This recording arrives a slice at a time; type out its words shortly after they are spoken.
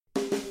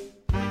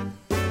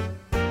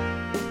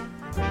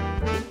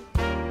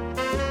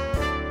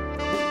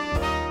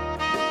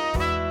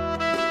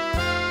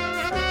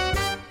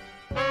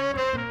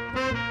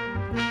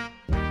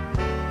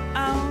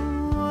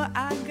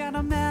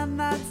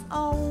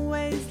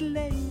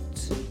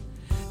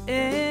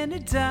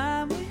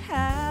time we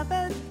have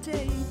a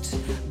date,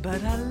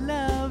 but I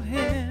love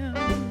him.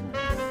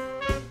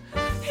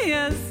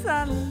 Yes,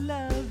 I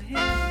love him.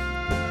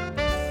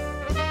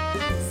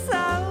 So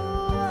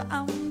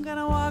I'm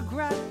gonna walk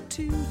right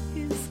to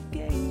his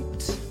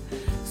gate,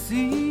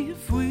 see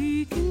if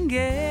we can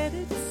get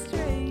it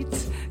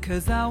straight,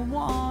 'cause I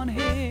want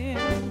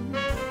him.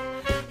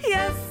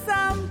 Yes,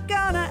 I'm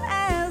gonna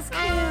ask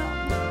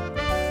him.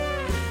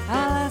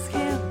 I'll ask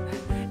him,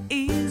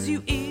 is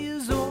you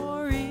is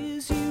or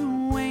is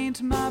you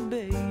ain't my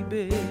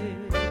baby?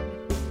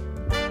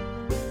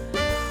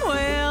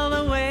 Well,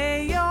 the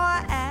way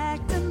you're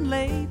acting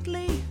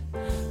lately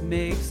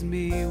makes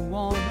me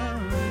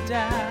wanna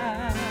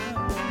doubt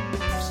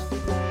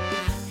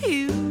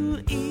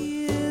you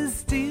is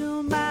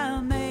still my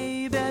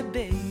maybe,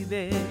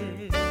 baby.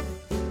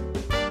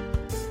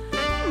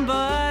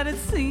 But it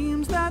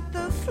seems that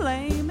the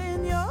flame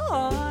in your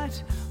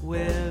heart,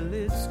 well,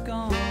 it's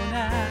gone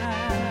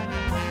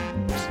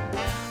out.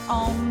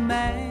 Oh,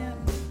 man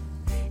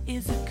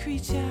is a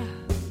creature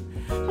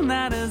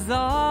that has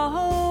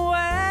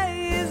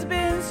always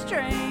been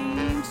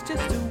strange.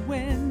 Just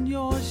when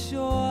you're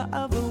sure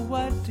of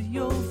what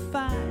you'll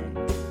find,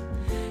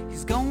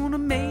 he's gonna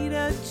make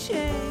a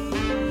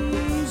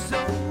change. So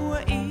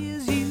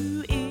is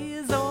you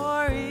is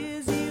or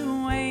is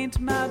you ain't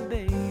my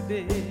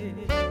baby?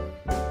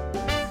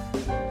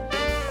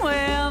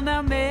 Well,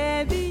 now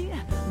maybe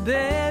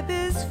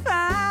baby's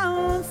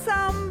found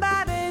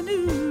somebody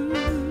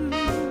new,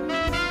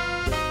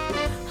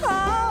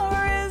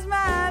 or is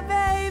my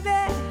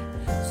baby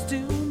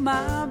still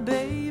my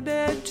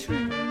baby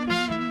true?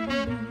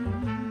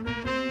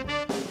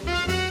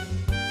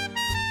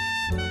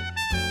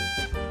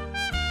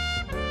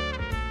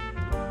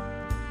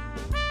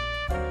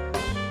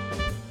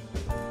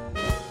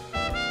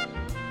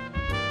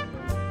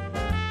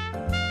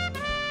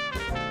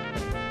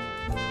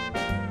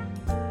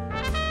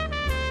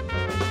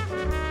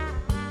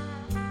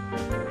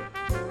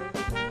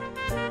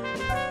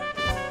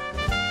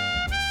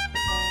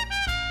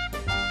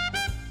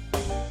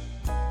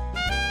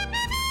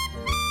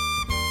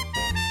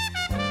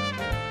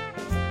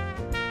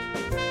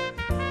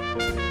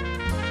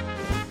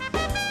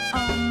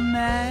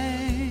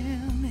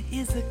 Man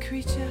is a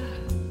creature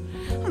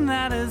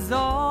that has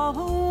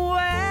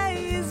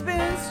always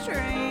been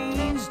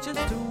strange.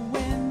 Just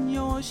when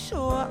you're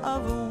sure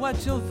of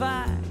what you'll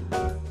find,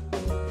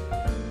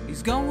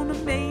 he's gonna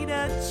make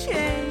a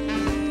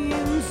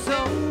change.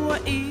 So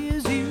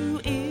is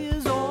you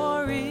is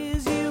or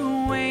is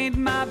you ain't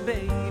my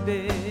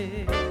baby?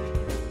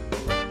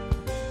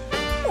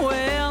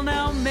 Well,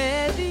 now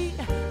maybe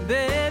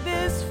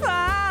baby's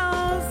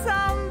found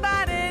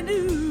somebody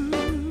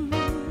new,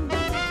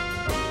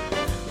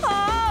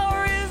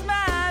 or is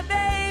my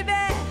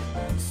baby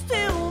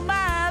still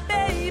my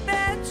baby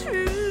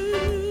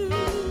true?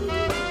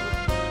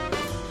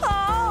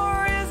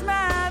 Or is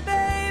my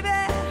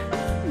baby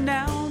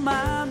now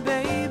my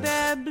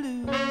baby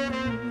blue?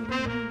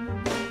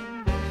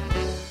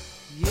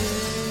 Yeah.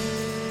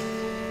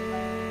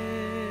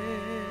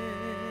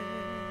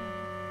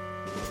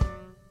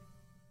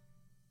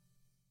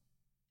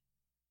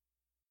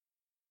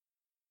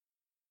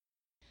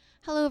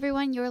 Hello,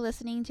 everyone. You're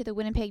listening to the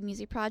Winnipeg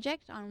Music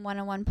Project on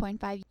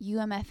 101.5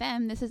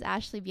 UMFM. This is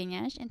Ashley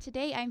Bienyash, and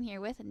today I'm here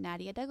with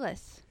Nadia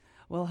Douglas.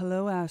 Well,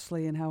 hello,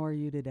 Ashley, and how are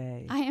you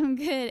today? I am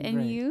good, and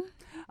Great. you?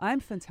 I'm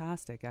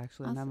fantastic,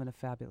 actually, and I'm Awesome. having a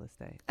fabulous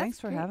day. That's Thanks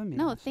for great. having me.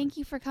 No, Ashley. thank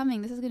you for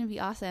coming. This is going to be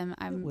awesome.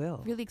 I'm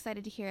will. really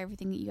excited to hear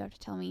everything that you have to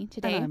tell me And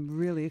today. I'm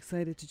really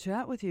excited to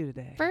chat with you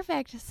today.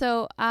 Perfect.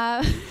 So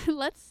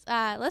let's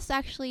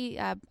actually.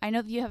 I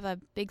know that you have a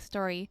big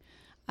story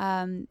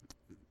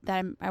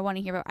that I want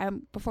to hear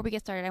about. Before we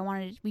get started,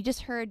 we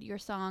just heard your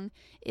song,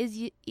 Is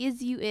You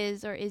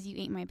Is or Is You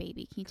Ain't My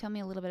Baby. Can you tell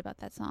me a little bit about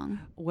that song?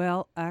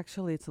 Well,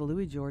 actually, it's a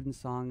Louis Jordan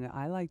song.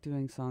 I like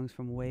doing songs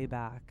from way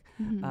back.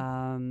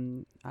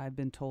 Mhm. I've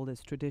been told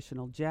it's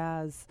traditional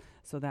jazz,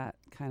 so that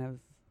kind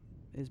of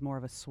is more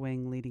of a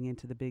swing leading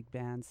into the big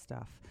band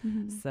stuff.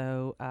 Mhm.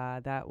 So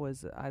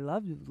I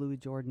love Louis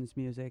Jordan's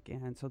music,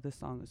 and so this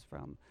song is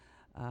from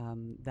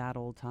that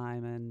old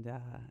time, and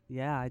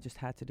I just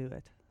had to do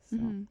it. So.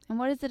 Mhm. And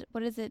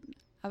what is it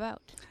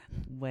about?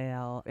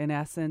 Well, in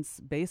essence,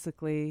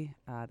 basically,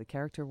 the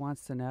character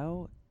wants to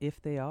know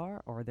if they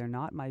are or they're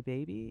not my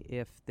baby,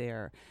 if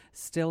they're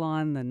still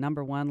on the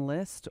number one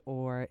list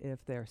or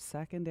if they're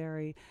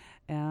secondary.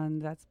 And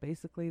that's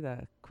basically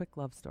the quick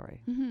love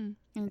story.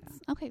 Mm-hmm.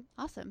 Okay,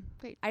 awesome.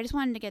 Great. I just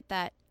wanted to get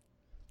that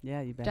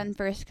Yeah, you bet. done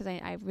first because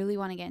I really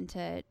want to get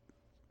into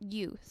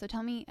you. So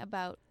tell me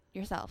about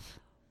yourself.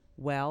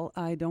 Well,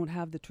 I don't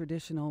have the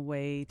traditional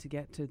way to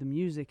get to the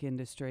music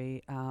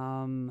industry.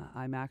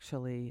 I'm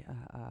actually,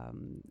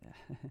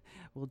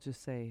 we'll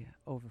just say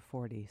over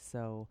 40.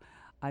 So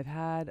I've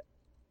had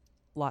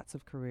lots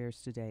of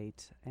careers to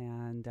date.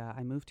 And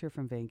I moved here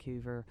from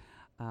Vancouver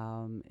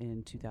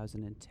in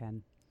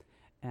 2010.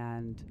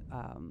 And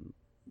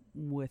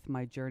with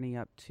my journey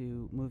up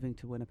to moving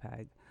to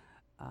Winnipeg,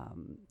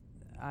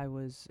 I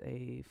was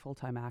a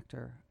full-time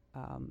actor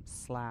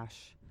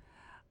slash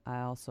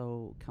I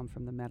also come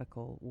from the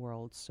medical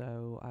world,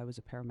 so I was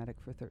a paramedic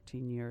for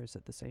 13 years.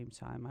 At the same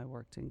time, I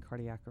worked in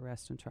cardiac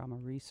arrest and trauma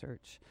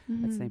research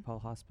at St. Paul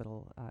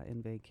Hospital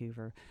in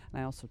Vancouver.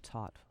 And I also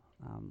taught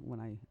when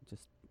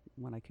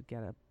I could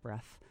get a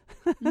breath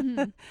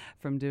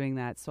from doing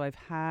that. So I've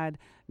had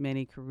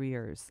many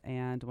careers.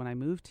 And when I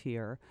moved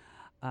here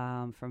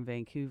from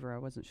Vancouver, I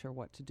wasn't sure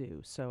what to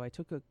do. So I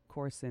took a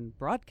course in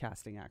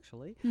broadcasting,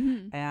 actually,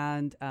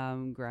 and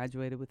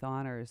graduated with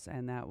honors.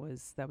 And that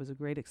was a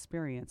great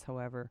experience.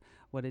 However,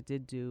 what it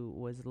did do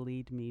was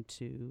lead me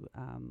to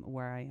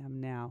where I am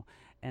now.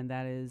 And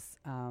that is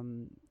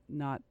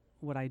not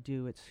what I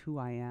do, it's who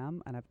I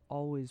am. And I've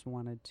always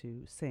wanted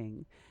to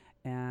sing.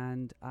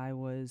 And I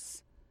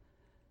was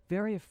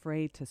very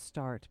afraid to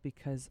start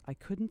because I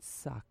couldn't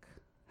suck.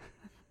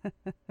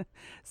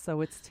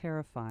 So it's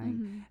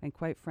terrifying. And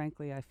quite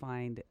frankly, I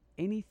find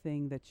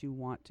anything that you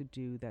want to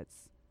do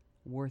that's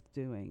worth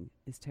doing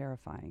is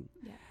terrifying.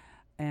 Yeah.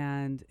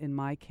 And in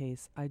my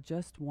case, I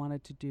just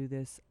wanted to do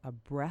this a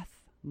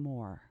breath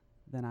more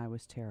than I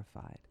was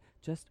terrified.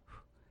 Just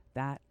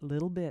that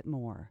little bit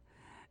more.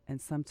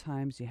 And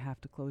sometimes you have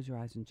to close your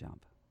eyes and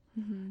jump.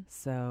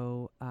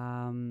 So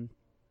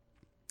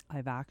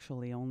I've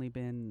actually only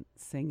been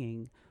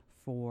singing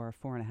for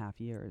 4.5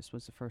 years.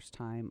 Was the first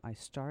time I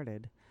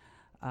started.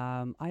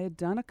 I had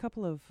done a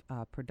couple of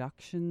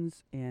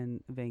productions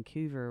in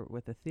Vancouver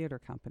with a theater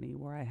company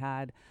where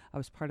I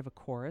was part of a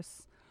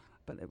chorus,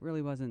 but it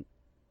really wasn't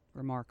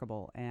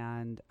remarkable.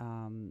 And,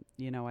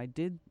 I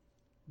did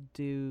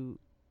do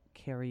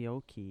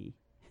karaoke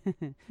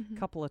a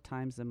couple of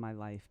times in my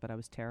life, but I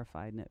was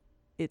terrified, and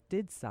it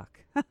did suck,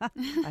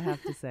 I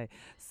have to say.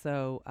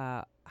 So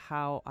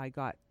how I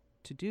got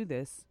to do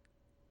this,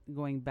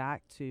 going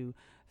back to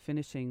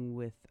finishing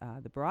with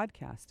the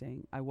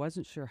broadcasting, I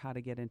wasn't sure how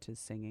to get into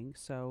singing.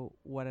 So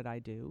what did I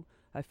do?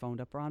 I phoned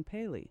up Ron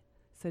Paley,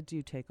 said, do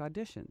you take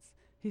auditions?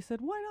 He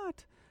said, why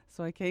not?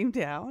 So I came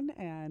down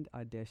and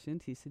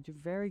auditioned. He said, you're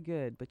very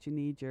good, but you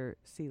need your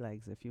sea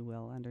legs, if you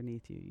will,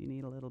 underneath you. You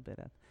need a little bit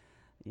of,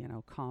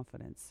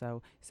 confidence.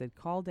 So he said,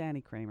 call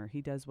Danny Kramer.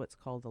 He does what's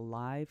called a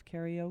live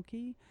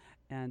karaoke.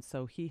 And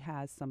so he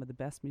has some of the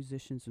best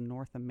musicians in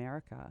North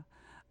America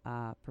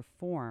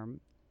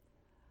perform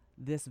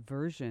this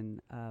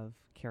version of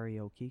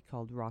karaoke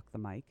called Rock the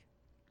Mic,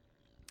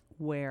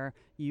 where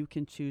you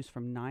can choose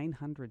from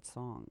 900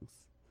 songs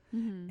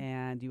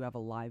and you have a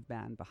live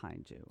band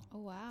behind you. Oh,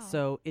 wow.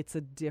 So it's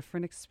a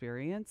different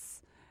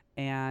experience,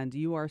 and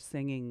you are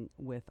singing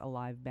with a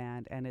live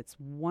band, and it's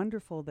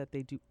wonderful that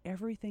they do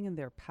everything in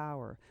their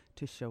power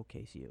to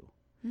showcase you.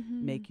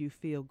 Make you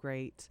feel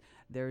great.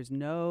 There's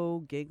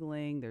no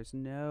giggling. There's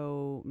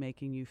no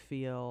making you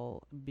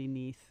feel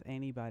beneath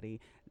anybody.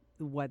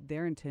 What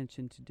their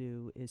intention to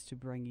do is to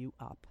bring you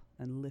up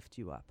and lift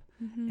you up.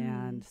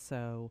 And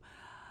so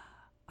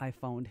I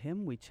phoned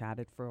him. We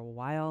chatted for a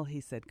while.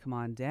 He said, come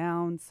on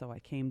down. So I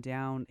came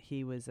down.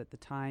 He was at the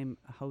time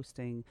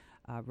hosting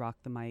Rock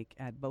the Mic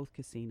at both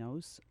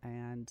casinos.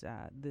 And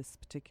this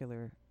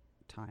particular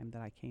time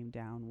that I came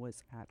down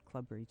was at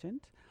Club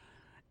Regent.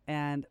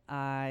 And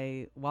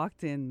I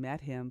walked in,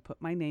 met him,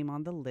 put my name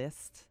on the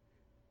list,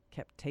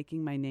 kept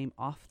taking my name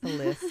off the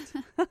list,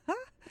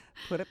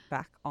 put it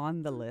back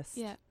on the list.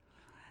 Yeah.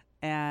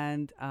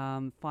 And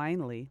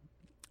finally,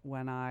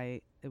 when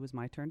it was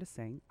my turn to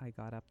sing, I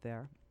got up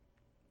there.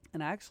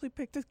 And I actually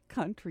picked a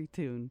country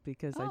tune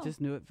because I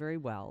just knew it very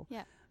well.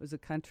 Yeah. It was a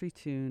country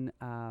tune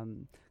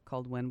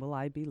called When Will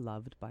I Be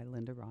Loved by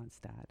Linda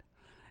Ronstadt.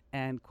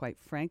 And quite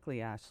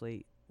frankly,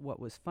 Ashley, what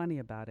was funny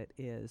about it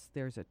is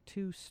there's a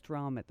 2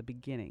 strum at the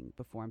beginning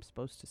before I'm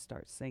supposed to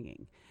start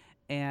singing.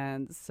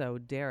 And so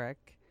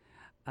Derek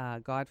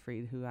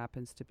Gottfried, who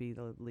happens to be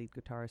the lead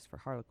guitarist for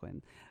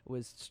Harlequin,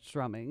 was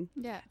strumming.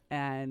 Yeah.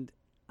 And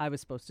I was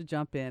supposed to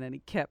jump in, and he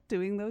kept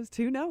doing those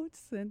 2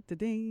 notes, and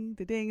da-ding,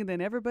 da-ding, and then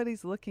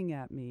everybody's looking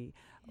at me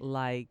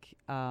like,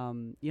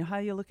 you know how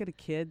you look at a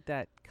kid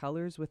that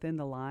colors within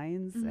the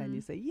lines, and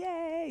you say,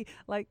 yay!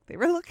 Like, they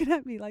were looking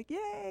at me like,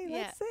 yay,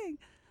 let's sing.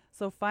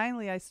 So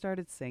finally I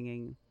started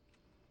singing.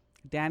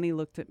 Danny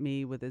looked at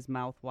me with his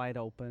mouth wide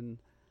open,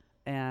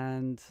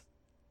 and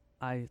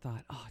I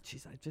thought, oh,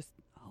 geez,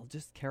 I'll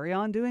just carry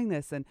on doing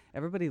this. And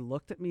everybody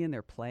looked at me, and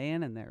they're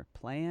playing,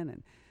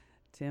 and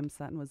Tim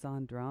Sutton was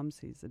on drums.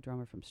 He's a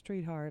drummer from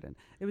Street Heart, and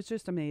it was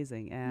just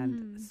amazing.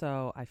 And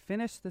so I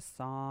finished the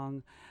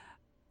song.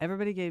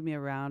 Everybody gave me a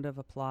round of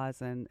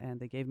applause, and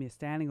they gave me a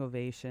standing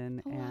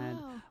ovation. Oh, and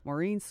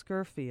Maureen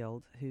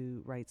Scurfield,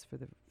 who writes for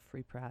the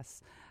Free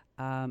Press,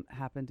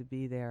 happened to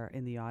be there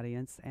in the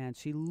audience, and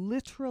she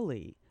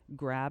literally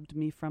grabbed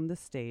me from the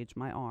stage,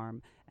 my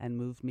arm, and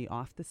moved me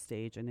off the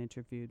stage and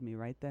interviewed me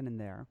right then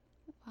and there.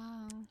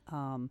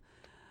 Wow.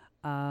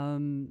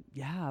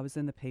 I was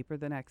in the paper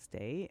the next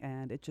day,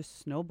 and it just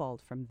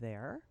snowballed from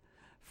there.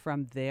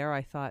 From there,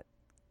 I thought,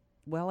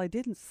 well, I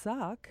didn't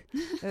suck.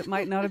 It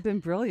might not have been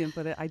brilliant,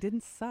 but I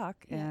didn't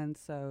suck. Yeah. And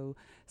so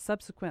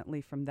subsequently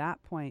from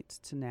that point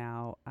to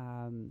now,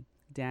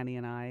 Danny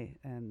and I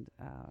and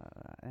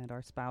and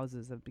our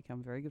spouses have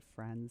become very good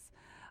friends.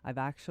 I've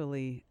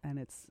actually, and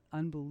it's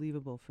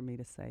unbelievable for me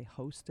to say,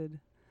 hosted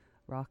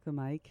Rock the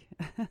Mic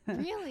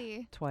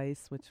Really?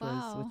 twice, which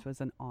Wow. was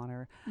an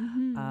honor.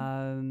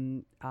 Mm-hmm.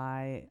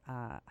 I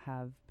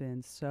have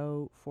been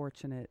so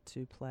fortunate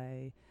to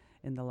play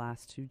in the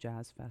last 2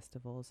 jazz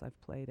festivals. I've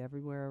played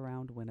everywhere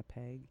around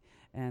Winnipeg,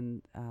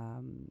 and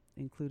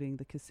including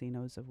the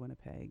casinos of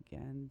Winnipeg.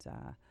 And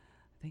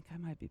I think I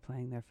might be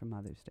playing there for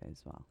Mother's Day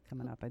as well,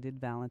 coming up. I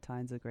did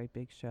Valentine's, a great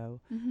big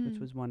show, which Mm-hmm.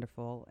 was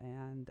wonderful.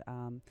 And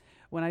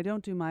when I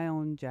don't do my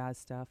own jazz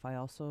stuff, I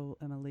also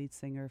am a lead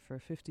singer for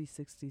 50s,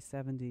 60s,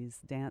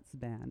 70s dance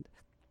band.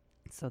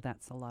 So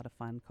that's a lot of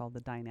fun, called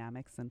the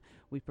Dynamics, and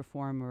we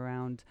perform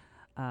around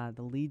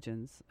the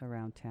Legions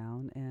around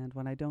town. And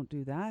when I don't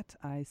do that,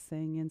 I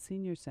sing in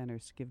senior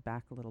centers to give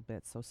back a little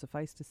bit. So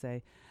suffice to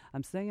say,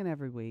 I'm singing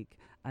every week.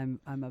 I'm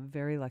a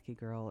very lucky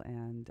girl,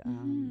 and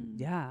Mm-hmm.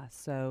 yeah.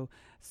 So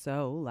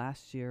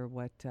last year,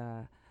 what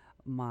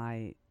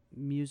my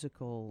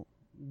musical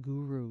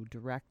guru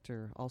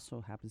director,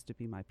 also happens to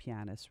be my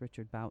pianist,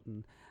 Richard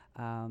Boughton,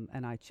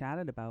 and I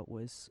chatted about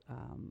was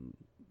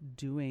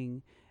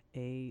doing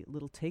a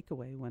little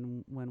takeaway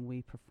when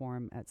we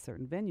perform at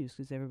certain venues,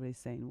 because everybody's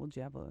saying, well, do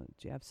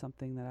you have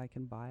something that I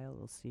can buy, a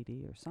little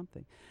CD or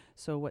something?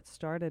 So what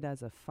started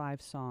as a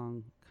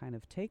 5-song kind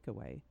of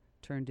takeaway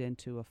turned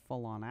into a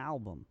full-on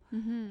album.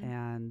 Mm-hmm.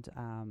 And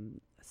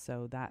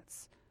so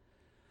that's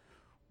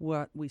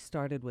what we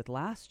started with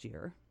last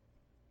year.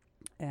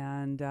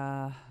 And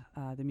the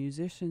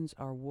musicians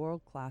are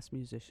world-class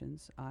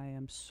musicians. I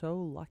am so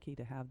lucky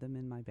to have them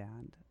in my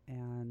band.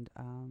 And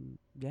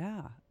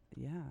yeah,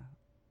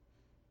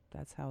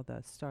 that's how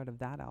the start of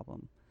that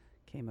album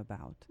came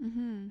about.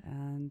 Mm-hmm.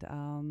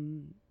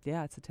 And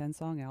yeah, it's a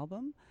 10-song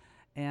album.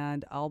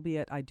 And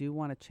albeit I do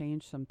want to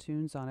change some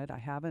tunes on it, I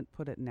haven't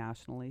put it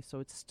nationally, so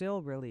it's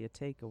still really a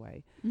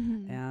takeaway.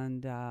 Mm-hmm.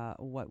 And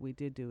what we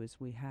did do is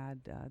we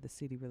had the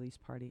CD release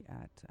party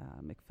at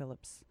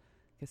McPhillips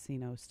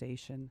Casino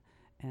Station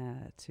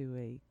to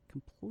a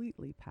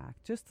completely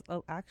packed, just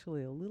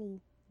actually a little,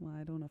 well,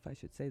 I don't know if I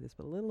should say this,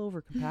 but a little over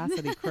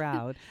capacity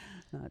crowd.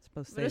 Not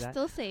supposed to But say it's that.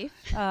 still safe.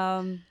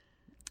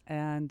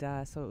 And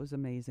so it was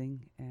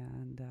amazing.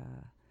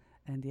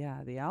 And yeah,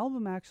 the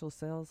album actual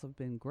sales have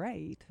been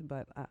great.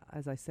 But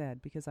as I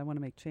said, because I want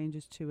to make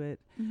changes to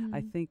it, Mm-hmm.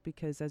 I think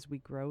because as we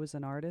grow as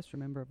an artist,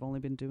 remember, I've only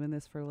been doing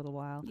this for a little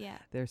while. Yeah.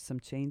 There's some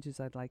changes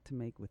I'd like to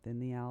make within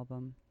the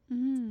album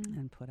Mm-hmm.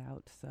 and put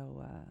out.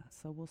 So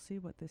we'll see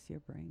what this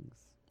year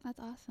brings. That's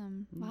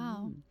awesome.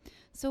 Wow. Mhm.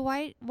 So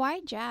why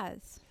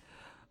jazz?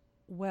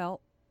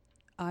 Well,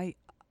 I'm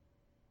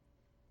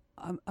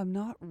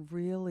not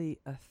really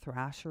a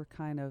thrasher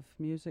kind of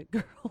music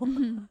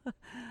girl.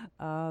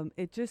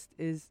 It just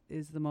is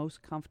the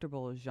most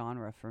comfortable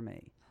genre for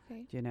me,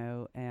 Okay.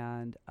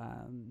 and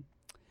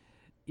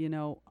you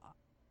know,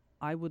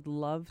 I would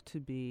love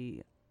to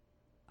be,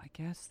 I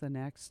guess, the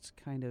next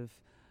kind of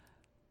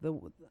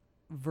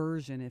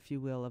version, if you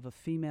will, of a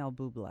female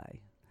Bublé,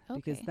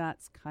 because Okay.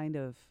 that's kind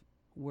of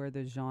where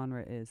the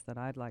genre is that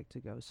I'd like to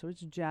go. So it's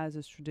jazz,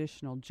 it's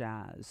traditional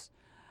jazz.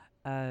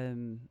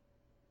 Um,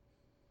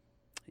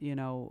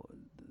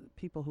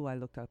 people who I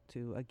looked up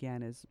to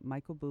again is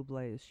Michael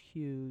Bublé is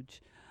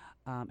huge.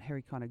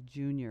 Harry Connick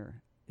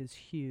Jr. is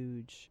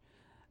huge.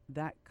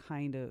 That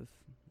kind of,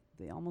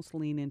 they almost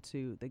lean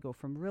into, they go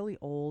from really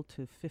old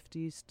to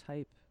 50s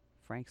type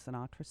Frank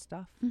Sinatra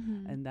stuff.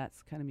 Mm-hmm. And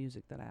that's kind of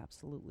music that I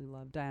absolutely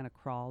love. Diana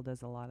Krall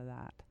does a lot of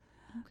that.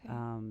 Okay.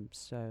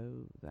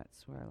 So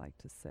that's where I like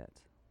to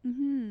sit.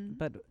 Mm-hmm.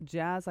 But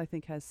jazz, I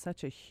think, has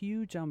such a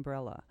huge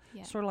umbrella,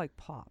 Yeah. sort of like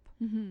pop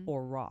Mm-hmm.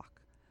 or rock,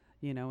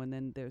 and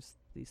then there's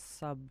these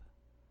sub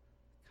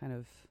kind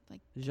of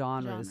Like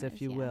genres, if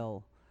genres, you yeah.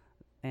 will.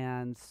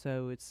 And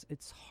so it's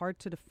hard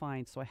to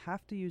define. So I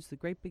have to use the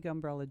great big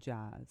umbrella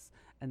jazz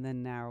and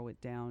then narrow it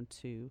down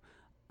to,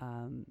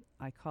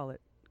 I call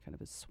it kind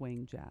of a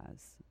swing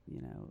jazz,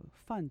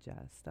 fun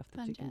jazz, stuff that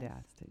Fun you can jazz.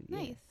 dance to.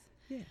 Nice.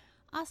 Yeah.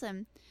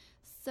 Awesome.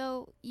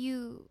 So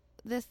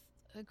this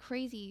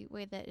crazy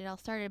way that it all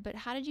started, but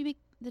how did you make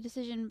the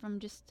decision from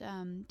just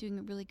doing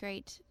a really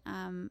great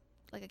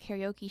like a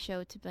karaoke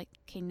show to like,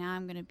 okay, now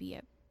I'm going to be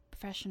a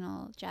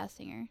professional jazz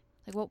singer?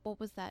 Like what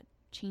was that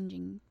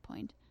changing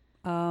point?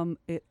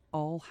 It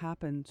all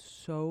happened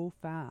so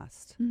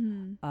fast.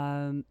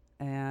 Mm-hmm.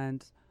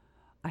 And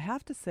I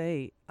have to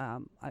say,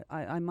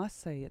 I must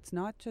say, it's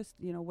not just,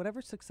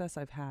 whatever success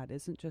I've had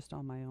isn't just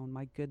on my own.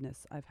 My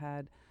goodness, I've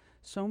had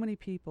so many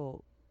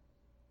people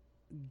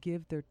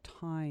give their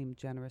time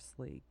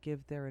generously,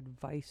 give their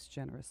advice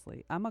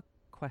generously. I'm a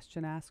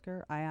question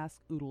asker. I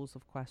ask oodles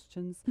of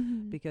questions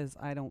Mm-hmm. because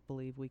I don't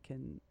believe we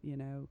can,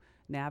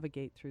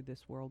 navigate through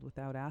this world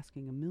without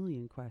asking a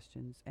million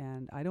questions.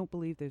 And I don't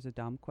believe there's a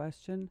dumb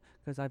question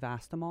because I've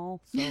asked them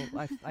all. So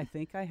I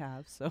think I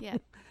have. So, Yeah.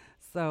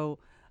 so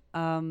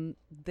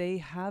they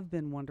have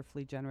been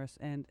wonderfully generous.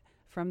 And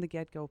from the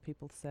get-go,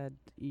 people said,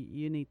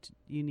 you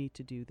need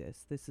to do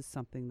this. This is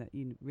something that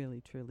you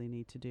really, truly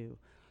need to do.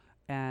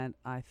 And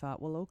I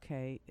thought, well,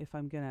 okay, if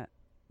I'm going to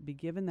be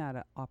given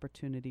that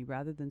opportunity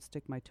rather than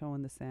stick my toe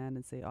in the sand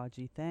and say, oh,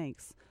 gee,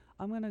 thanks.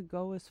 I'm going to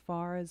go as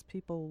far as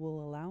people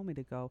will allow me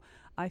to go.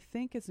 I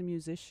think as a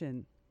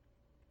musician,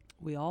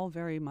 we all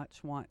very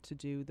much want to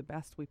do the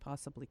best we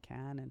possibly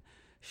can. And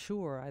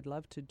sure, I'd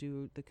love to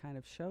do the kind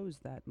of shows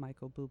that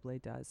Michael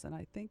Bublé does. And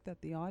I think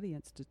that the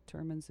audience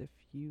determines if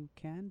you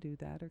can do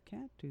that or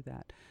can't do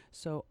that.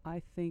 So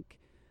I think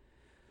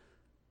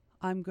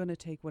I'm going to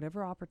take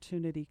whatever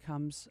opportunity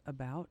comes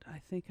about.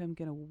 I think I'm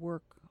going to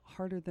work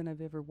harder than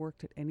I've ever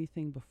worked at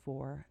anything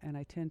before. And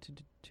I tend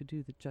to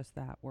do just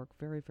that, work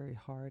very, very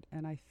hard.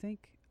 And I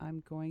think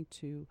I'm going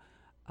to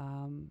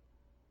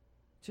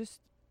just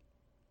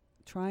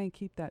try and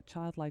keep that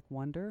childlike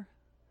wonder,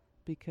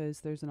 because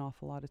there's an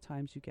awful lot of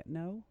times you get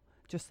no,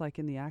 just like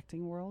in the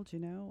acting world, you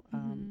know.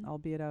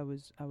 Albeit I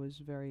was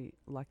very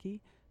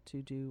lucky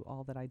to do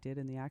all that I did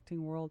in the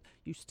acting world.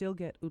 You still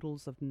get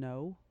oodles of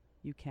no,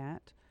 you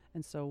can't.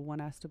 And so one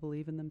has to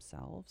believe in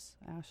themselves,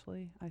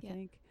 Ashley, I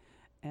think.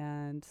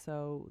 And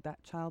so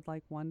that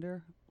childlike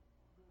wonder,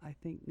 I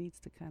think, needs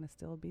to kind of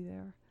still be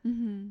there.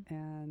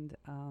 And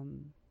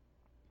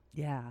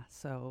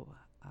so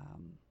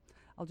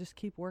I'll just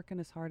keep working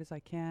as hard as I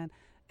can.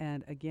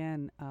 And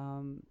again,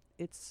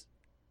 it's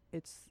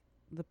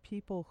the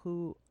people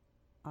who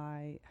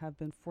I have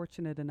been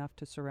fortunate enough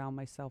to surround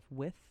myself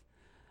with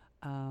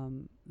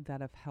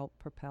that have helped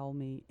propel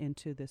me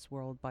into this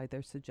world by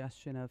their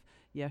suggestion of,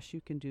 yes,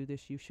 you can do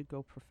this, you should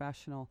go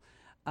professional.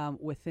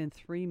 Within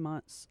 3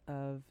 months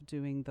of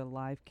doing the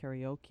live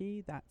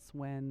karaoke, that's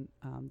when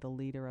the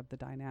leader of the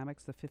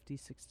Dynamics, the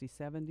 50s, 60s,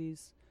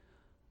 70s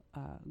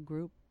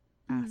group,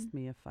 asked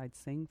me if I'd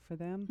sing for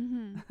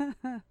them.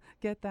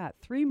 Get that.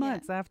 3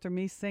 months after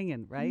me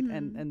singing, right?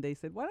 And they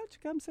said, why don't you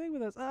come sing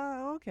with us?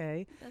 Oh,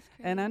 okay. That's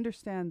crazy. And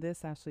understand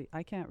this, Ashley,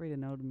 I can't read a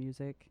note of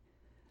music.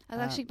 I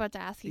was actually about to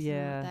ask you something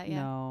about that.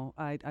 No,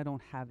 I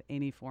don't have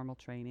any formal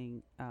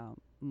training.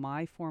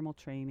 My formal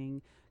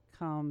training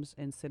comes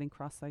in sitting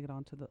cross-legged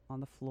on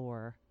the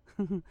floor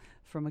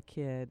from a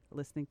kid,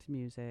 listening to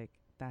music.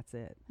 That's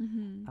it.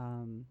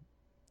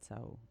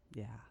 So,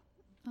 yeah.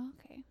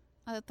 Okay.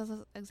 That's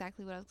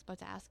exactly what I was about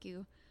to ask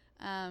you.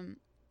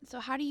 So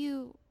how do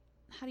you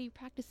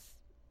practice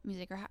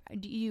music, or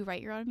do you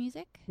write your own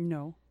music?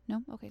 No.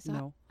 No? Okay. So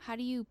no. How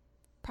do you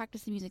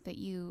practice the music that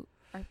you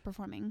are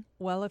performing?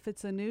 Well, if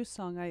it's a new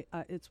song,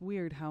 it's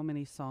weird how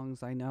many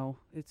songs I know.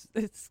 It's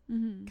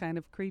kind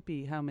of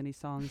creepy how many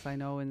songs I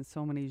know in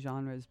so many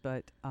genres.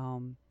 But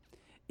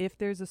if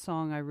there's a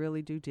song I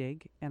really do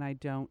dig and I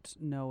don't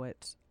know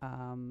it,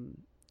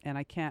 and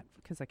I can't,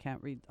 because I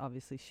can't read,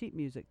 obviously, sheet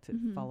music to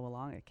follow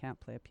along. I can't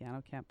play a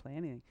piano, can't play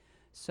anything.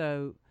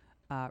 So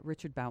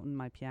Richard Boughton,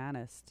 my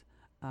pianist,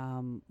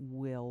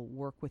 will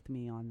work with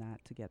me on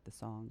that to get the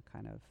song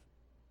kind of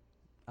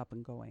up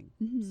and going.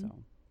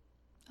 So.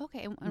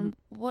 Okay, and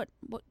what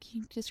can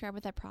you describe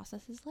what that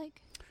process is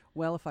like?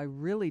 Well, if I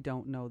really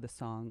don't know the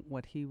song,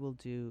 what he will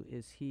do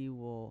is he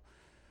will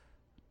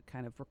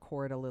kind of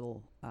record a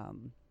little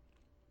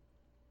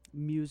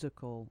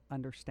musical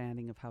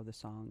understanding of how the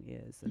song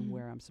is and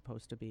where I'm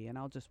supposed to be, and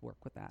I'll just work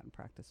with that and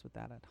practice with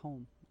that at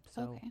home.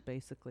 So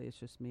basically, it's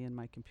just me and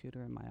my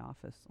computer in my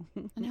office.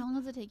 And how long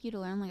does it take you to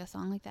learn like a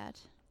song like that?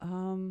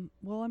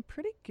 Well, I'm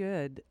pretty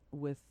good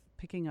with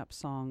picking up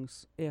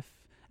songs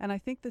and I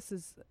think this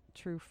is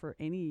true for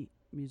any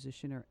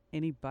musician or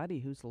anybody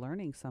who's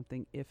learning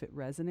something. If it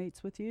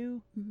resonates with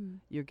you,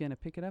 you're going to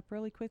pick it up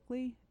really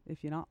quickly.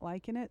 If you're not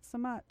liking it so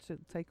much,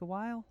 it'll take a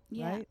while,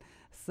 right?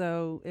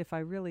 So if I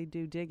really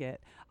do dig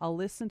it, I'll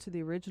listen to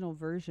the original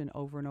version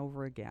over and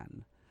over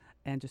again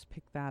and just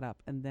pick that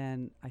up. And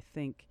then I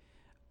think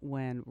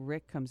when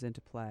Rick comes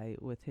into play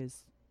with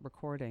his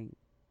recording,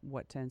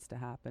 what tends to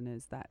happen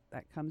is that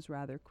comes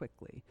rather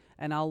quickly.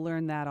 And I'll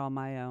learn that on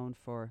my own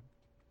for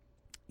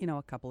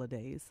a couple of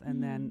days,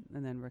 and then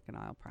Rick and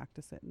I'll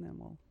practice it, and then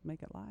we'll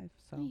make it live.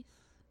 So, nice.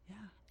 Yeah.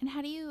 And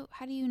how do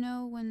you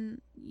know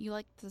when you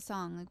like the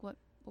song? Like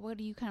what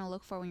do you kind of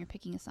look for when you're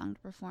picking a song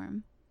to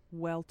perform?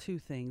 Well, two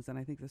things, and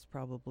I think that's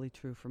probably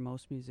true for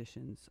most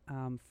musicians.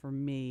 For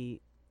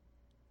me,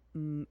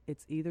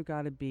 it's either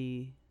got to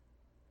be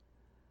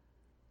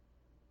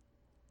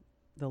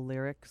the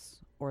lyrics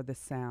or the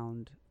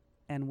sound,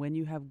 and when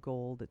you have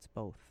gold, it's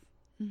both.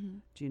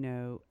 Do you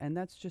know? And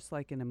that's just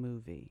like in a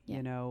movie. Yeah.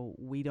 You know,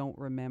 we don't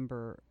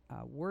remember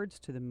words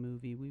to the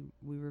movie. We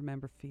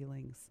remember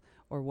feelings,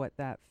 or what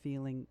that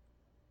feeling,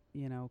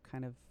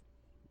 kind of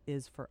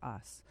is for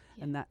us.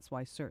 Yeah. And that's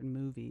why certain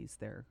movies,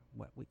 they're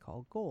what we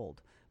call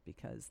gold,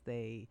 because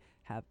they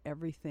have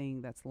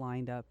everything that's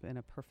lined up in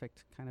a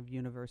perfect kind of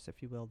universe,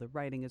 if you will. The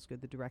writing is good,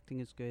 the directing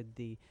is good,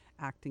 the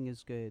acting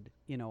is good.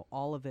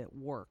 All of it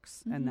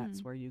works, and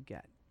that's where you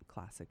get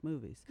classic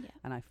movies. Yeah.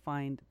 And I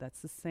find that's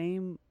the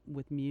same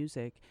with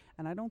music,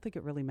 and I don't think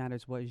it really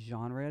matters what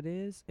genre it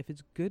is. If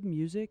it's good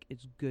music,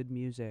 it's good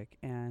music,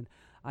 and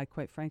I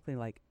quite frankly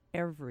like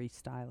every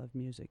style of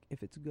music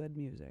if it's good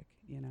music,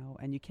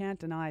 and you can't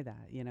deny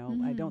that.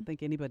 I don't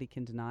think anybody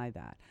can deny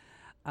that.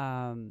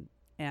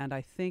 And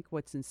I think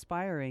what's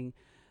inspiring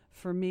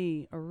For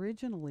me,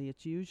 originally,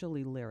 it's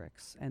usually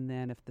lyrics, and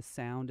then if the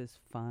sound is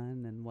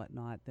fun and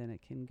whatnot, then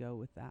it can go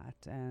with that.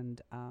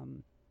 And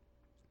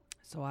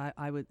so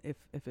I would,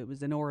 if it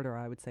was in order,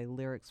 I would say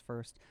lyrics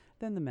first,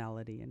 then the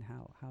melody and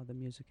how the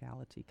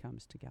musicality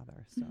comes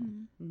together. So,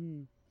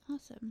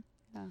 Awesome.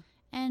 yeah.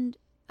 And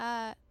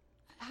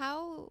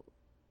how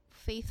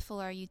faithful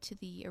are you to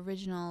the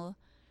original,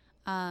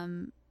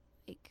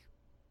 like,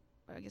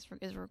 I guess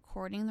is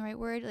recording the right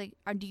word? Like,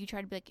 or do you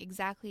try to be like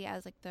exactly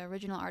as like the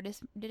original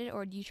artist did it,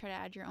 or do you try to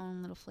add your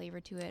own little flavor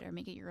to it or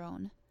make it your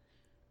own?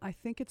 I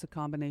think it's a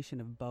combination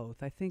of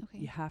both. I think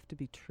you have to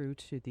be true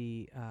to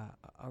the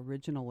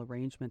original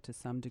arrangement to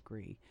some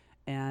degree.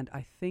 And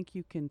I think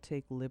you can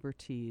take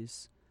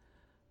liberties,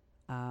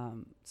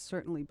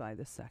 certainly by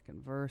the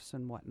second verse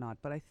and whatnot.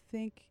 But I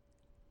think,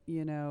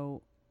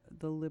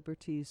 the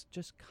liberties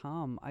just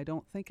come. I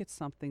don't think it's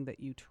something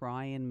that you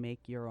try and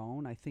make your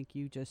own. I think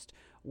you just,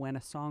 when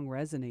a song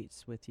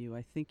resonates with you,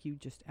 I think you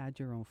just add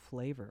your own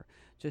flavor.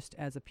 Just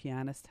as a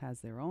pianist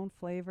has their own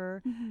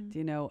flavor,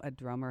 a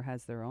drummer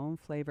has their own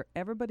flavor.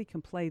 Everybody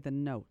can play the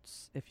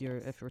notes. If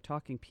we're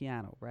talking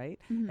piano, right?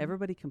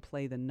 Everybody can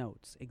play the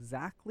notes,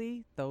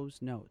 exactly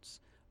those notes.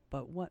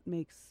 But what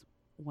makes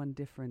one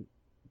different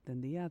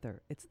than the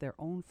other? It's their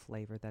own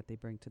flavor that they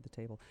bring to the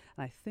table.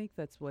 And I think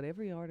that's what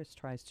every artist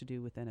tries to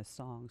do within a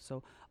song.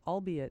 So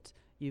albeit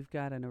you've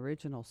got an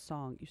original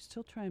song, you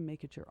still try and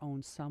make it your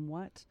own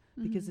somewhat,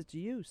 because it's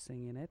you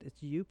singing it,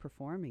 it's you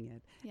performing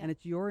it, and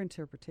it's your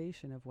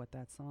interpretation of what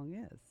that song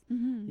is.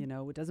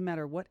 It doesn't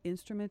matter what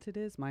instrument it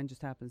is. Mine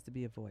just happens to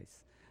be a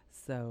voice.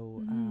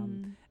 So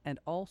and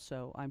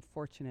also I'm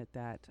fortunate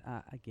that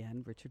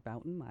again, Richard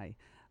Boughton,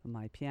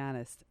 my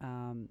pianist,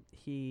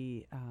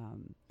 he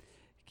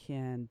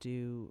can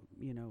do,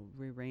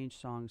 rearrange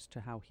songs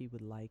to how he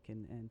would like,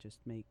 and just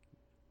make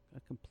a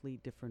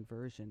complete different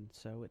version.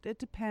 So it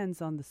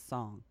depends on the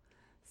song.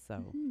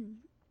 So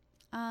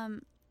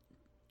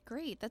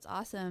great, that's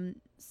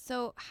awesome.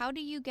 So how do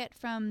you get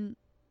from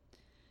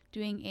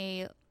doing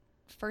a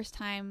first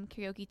time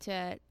karaoke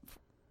to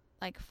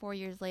like 4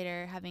 years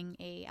later having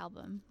a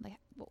album? Like,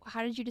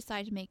 how did you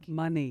decide to make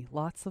money?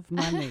 Lots of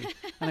money.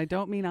 And I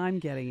don't mean I'm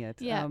getting it.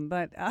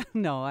 But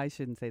no, I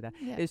shouldn't say that.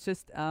 It's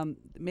just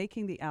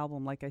making the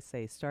album, like I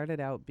say, started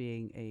out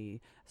being a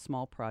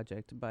small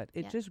project, but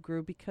it just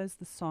grew because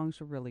the songs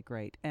were really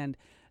great and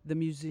the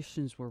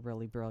musicians were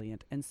really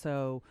brilliant. And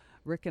so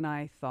Rick and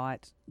I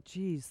thought,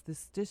 geez,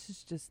 this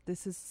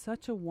is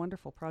such a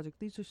wonderful project.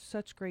 These are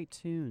such great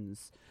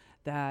tunes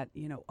that,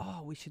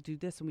 we should do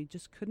this, and we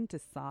just couldn't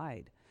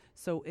decide.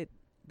 So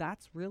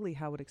that's really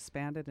how it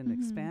expanded and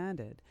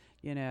expanded,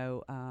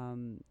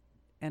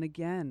 and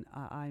again,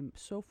 I'm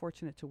so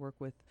fortunate to work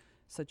with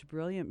such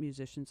brilliant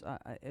musicians.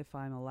 If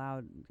I'm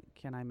allowed,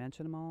 can I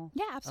mention them all?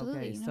 Yeah,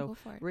 absolutely. Okay, so go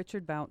for it.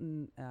 Richard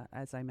Boughton,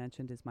 as I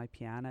mentioned, is my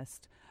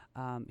pianist.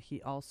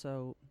 He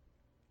also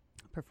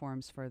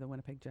performs for the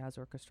Winnipeg Jazz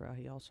Orchestra.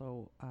 He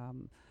also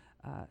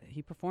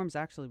he performs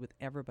actually with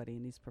everybody,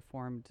 and he's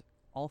performed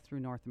all through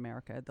North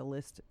America. The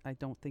list, I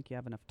don't think you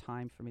have enough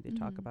time for me to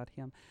talk about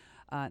him.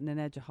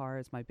 Naned Jahar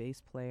is my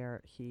bass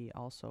player. He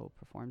also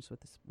performs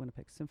with the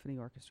Winnipeg Symphony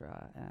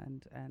Orchestra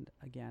and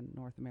again,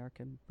 North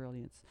American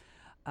brilliance.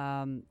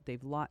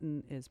 Dave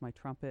Lawton is my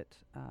trumpet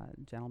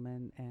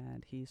gentleman,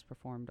 and he's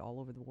performed all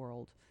over the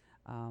world.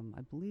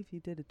 I believe he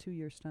did a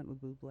 2-year stunt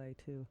with Bublé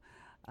too.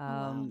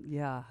 Wow.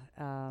 Yeah.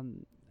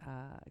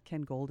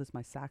 Ken Gold is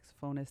my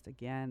saxophonist.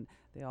 Again,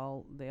 they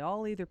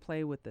all either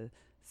play with the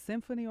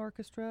symphony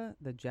orchestra,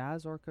 the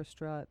jazz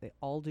orchestra. They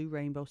all do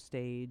Rainbow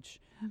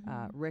Stage.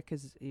 Rick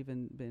has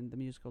even been the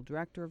musical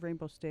director of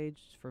Rainbow Stage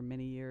for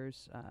many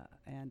years.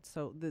 And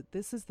so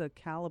this is the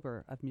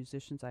caliber of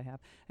musicians I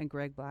have. And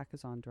Greg Black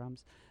is on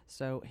drums.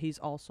 So he's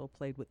also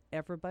played with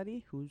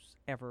everybody who's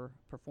ever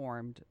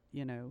performed,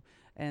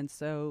 And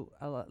so,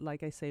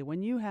 like I say,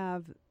 when you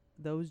have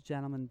those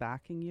gentlemen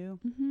backing you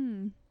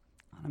on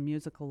a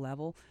musical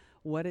level,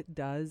 what it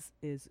does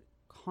is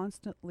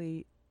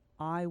constantly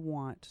I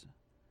want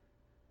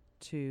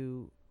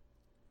to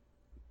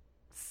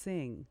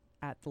sing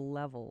at the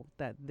level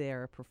that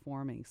they're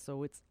performing.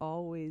 So it's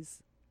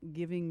always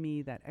giving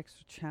me that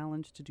extra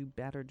challenge to do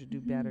better, to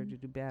do better, to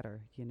do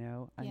better,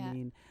 I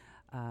mean,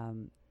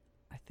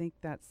 I think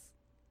that's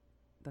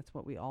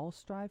what we all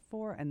strive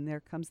for. And there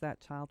comes that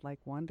childlike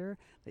wonder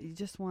that you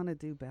just want to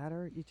do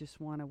better. You just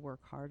want to work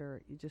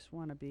harder. You just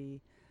want to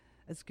be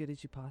as good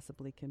as you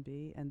possibly can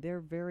be. And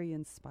they're very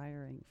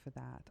inspiring for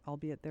that,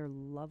 albeit they're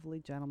lovely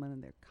gentlemen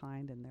and they're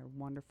kind and they're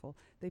wonderful.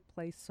 They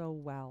play so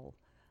well.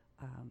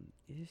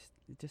 It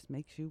just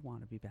makes you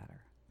want to be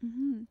better.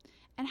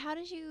 And how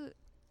did you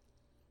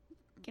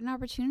get an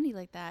opportunity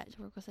like that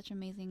to work with such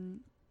amazing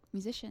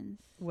musicians?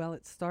 Well,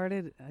 it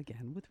started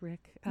again with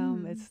Rick.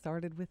 It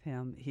started with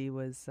him. He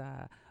was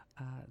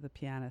the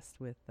pianist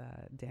with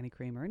Danny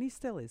Kramer, and he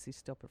still is. He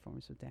still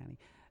performs with Danny.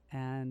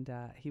 And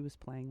he was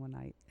playing one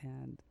night,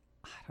 and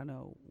I don't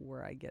know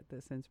where I get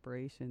this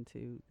inspiration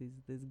to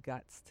these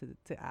guts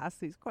to ask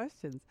these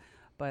questions,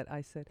 but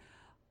I said,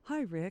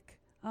 "Hi, Rick.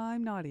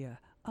 I'm Nadia.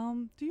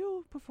 Do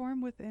you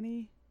perform with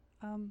any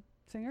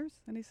singers?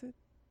 And he said,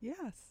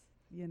 yes,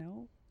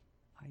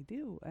 I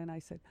do. And I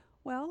said,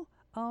 well,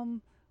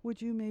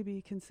 would you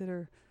maybe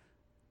consider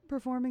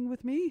performing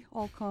with me,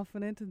 all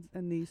confident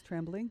and knees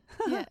trembling,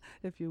 Yeah.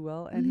 if you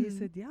will? And he Mhm.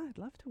 said, yeah, I'd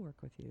love to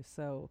work with you.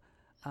 So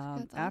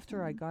That's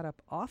after I awesome. got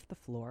up off the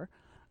floor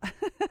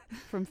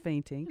from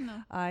fainting,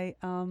 No.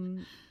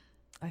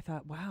 I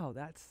thought, wow,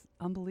 that's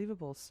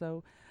unbelievable.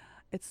 So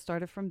it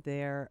started from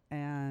there,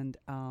 and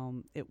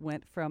it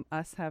went from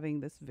us having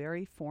this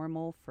very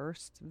formal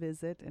first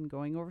visit and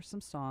going over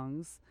some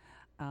songs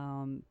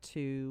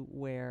to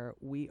where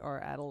we are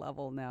at a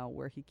level now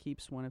where he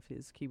keeps one of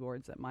his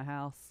keyboards at my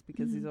house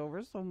because he's Mhm.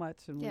 over so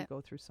much and we Yeah. go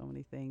through so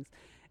many things.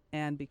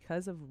 And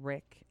because of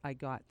Rick, I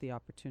got the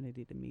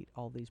opportunity to meet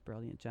all these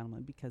brilliant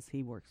gentlemen because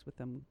he works with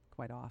them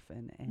quite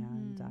often,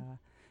 Mhm.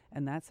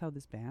 and that's how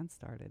this band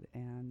started.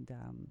 And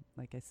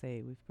like I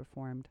say, we've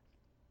performed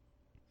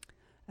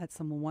at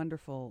some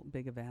wonderful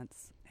big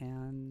events,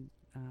 and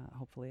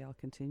hopefully I'll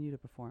continue to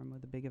perform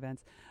with the big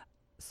events.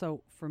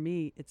 So for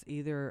me, it's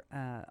either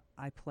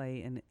I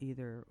play in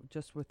either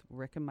just with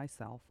Rick and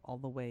myself all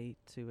the way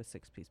to a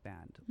 6-piece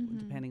band, Mhm.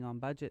 depending on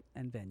budget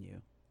and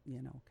venue,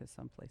 because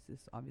some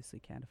places obviously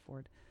can't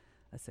afford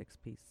a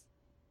 6-piece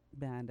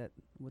band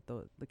with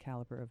the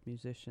caliber of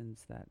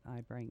musicians that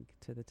I bring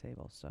to the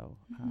table. So,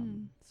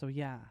 Mhm. so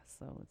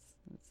it's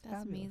That's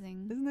fabulous.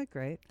 amazing. Isn't it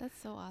great? That's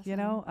so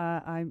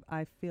awesome.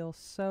 I feel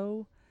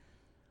so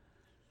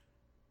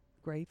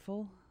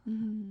grateful,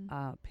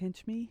 Mhm.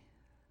 pinch me,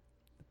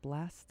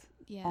 blessed,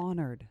 Yeah.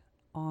 honored,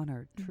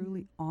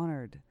 truly Mhm.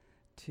 honored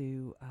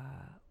to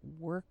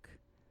work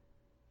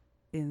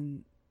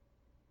in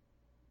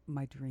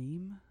my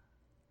dream.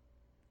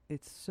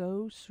 It's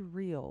so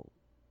surreal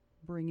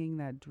bringing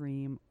that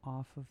dream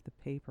off of the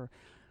paper,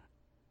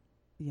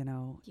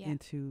 Yeah.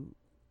 into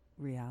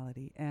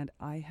reality. And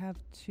I have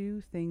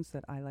two things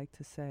that I like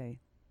to say.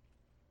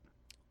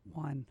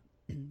 One,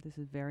 this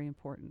is very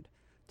important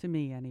to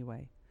me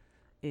anyway,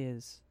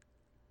 is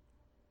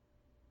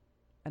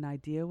an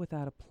idea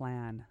without a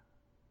plan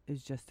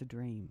is just a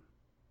dream.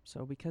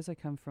 So because I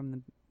come from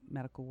the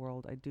medical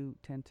world, I do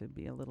tend to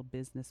be a little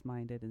business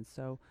minded. And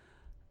so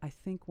I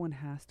think one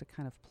has to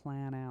kind of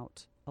plan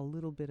out a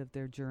little bit of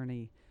their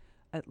journey,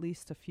 at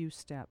least a few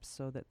steps,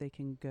 so that they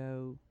can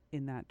go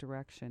in that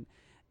direction.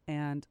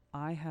 And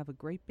I have a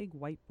great big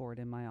whiteboard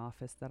in my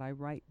office that I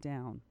write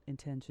down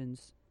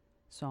intentions,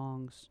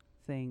 songs,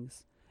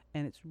 things.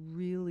 And it's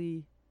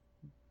really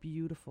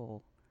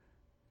beautiful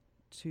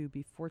to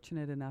be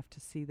fortunate enough to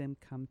see them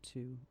come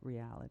to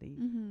reality.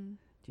 Mhm.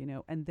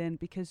 And then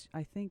because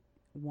I think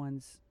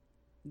one's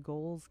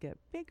goals get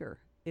bigger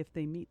if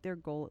they meet their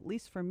goal. At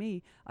least for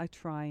me, I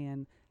try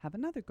and have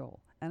another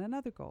goal and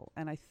another goal.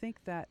 And I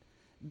think that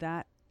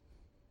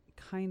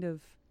kind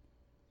of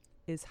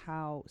is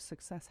how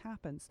success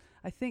happens.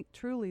 I think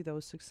truly though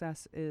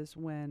success is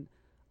when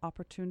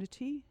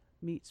opportunity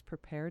meets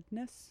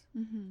preparedness.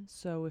 Mhm.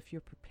 So if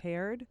you're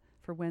prepared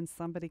for when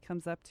somebody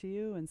comes up to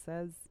you and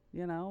says,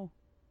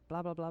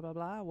 blah, blah, blah, blah,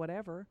 blah,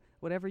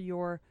 whatever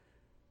your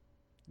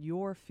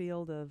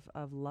field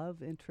of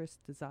love,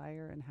 interest,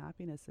 desire, and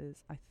happiness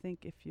is, I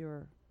think if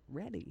you're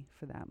ready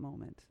for that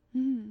moment,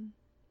 Mhm.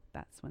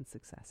 that's when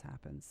success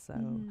happens. So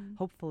Mhm.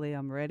 hopefully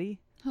I'm ready.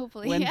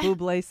 Hopefully. When Yeah.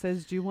 Bublé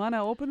says, do you want to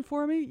open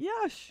for me?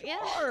 Yeah, sure.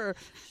 Yeah.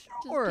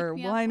 Sure. pick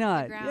me up Why off the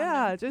not? ground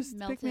Yeah, and just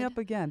pick me melted. up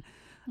again.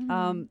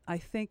 Mhm. I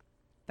think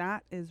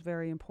that is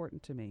very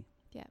important to me.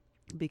 Yeah.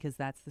 Because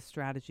that's the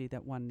strategy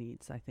that one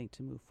needs, I think,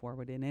 to move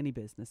forward in any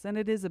business. And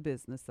it is a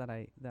business that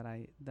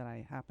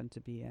I happen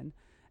to be in.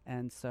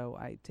 And so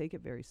I take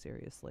it very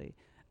seriously.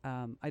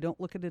 I don't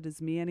look at it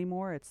as me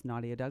anymore. It's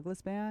Nadia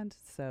Douglas Band.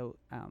 So,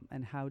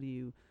 and how do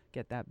you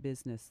get that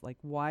business? Like,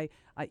 why?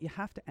 You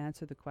have to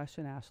answer the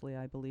question, Ashley,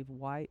 I believe,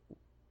 why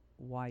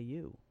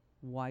you?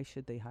 Why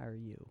should they hire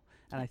you?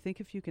 And I think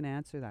if you can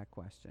answer that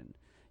question,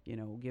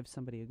 give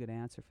somebody a good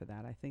answer for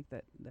that, I think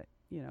that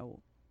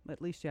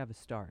at least you have a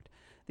start.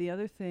 The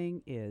other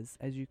thing is,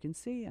 as you can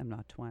see, I'm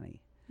not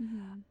 20.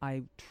 Mhm.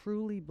 I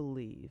truly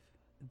believe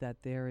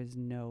that there is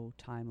no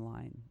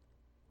timeline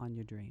on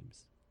your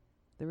dreams.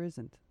 There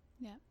isn't.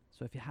 Yeah.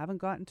 So if you haven't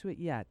gotten to it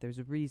yet, there's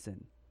a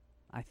reason,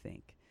 I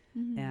think.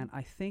 Mhm. And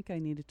I think I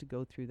needed to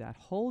go through that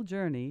whole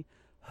journey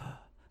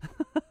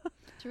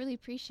to really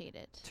appreciate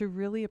it. to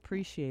really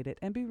appreciate it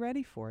and be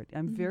ready for it.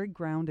 I'm very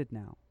grounded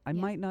now. I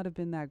Yeah. might not have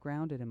been that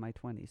grounded in my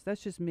 20s.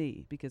 That's just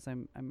me, because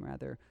I'm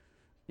rather,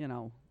 I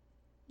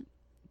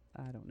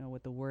don't know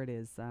what the word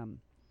is.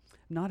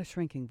 Not a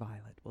shrinking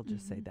violet. We'll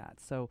just say that.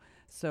 So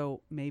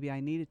maybe I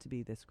needed to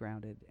be this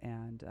grounded,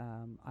 and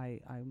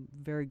I'm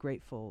very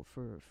grateful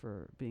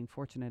for being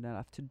fortunate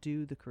enough to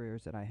do the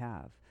careers that I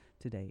have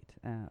to date.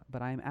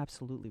 But I'm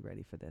absolutely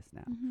ready for this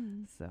now.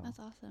 Mhm. So That's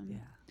awesome.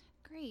 yeah.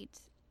 Great.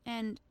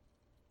 And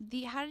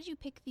how did you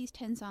pick these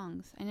 10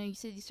 songs? I know you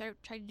said you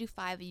tried to do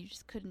 5, but you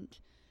just couldn't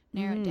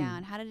narrow it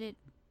down. How did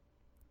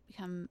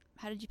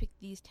you pick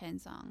these 10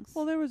 songs?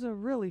 Well, there was a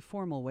really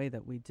formal way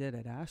that we did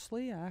it,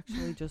 Ashley. I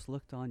actually just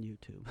looked on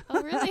YouTube.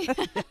 Oh, really?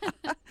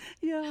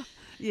 Yeah.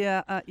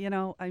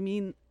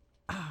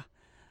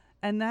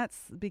 And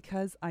that's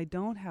because I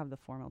don't have the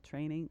formal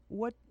training.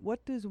 What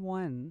does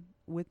one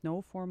with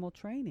no formal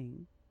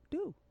training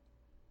do?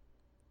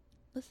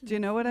 Listen. Do you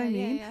know what I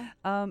mean?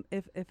 Yeah.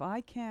 If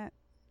I can't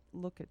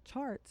look at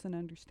charts and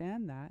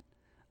understand that,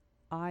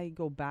 I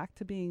go back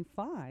to being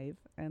 5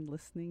 and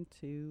listening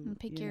to And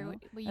pick you your know,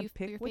 what and you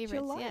pick your what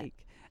favorites. you Yeah.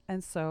 like.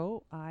 And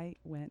so I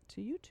went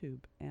to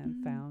YouTube and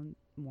Mhm. found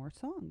more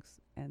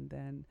songs, and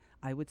then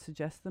I would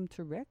suggest them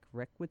to Rick.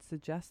 Rick would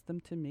suggest them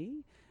to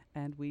me,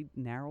 and we'd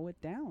narrow it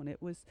down.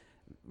 It was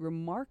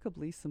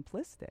remarkably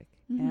simplistic.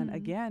 And Mhm.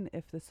 again,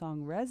 if the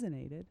song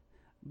resonated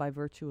by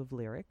virtue of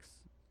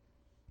lyrics,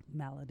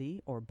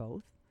 melody, or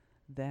both,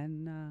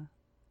 then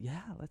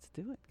yeah, let's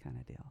do it, kind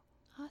of deal.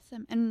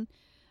 Awesome. And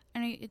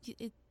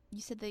you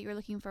said that you were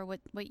looking for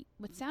what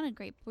sounded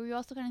great. But were you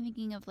also kind of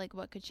thinking of like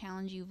what could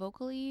challenge you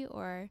vocally,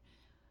 or?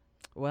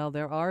 Well,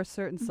 there are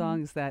certain Mhm.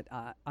 songs that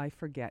I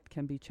forget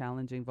can be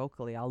challenging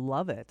vocally. I'll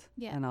love it,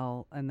 Yeah.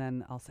 and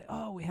then I'll say,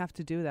 "Oh, we have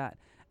to do that,"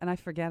 and I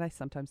forget I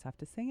sometimes have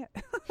to sing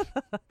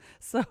it.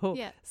 so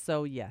Yeah.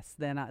 so yes,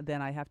 then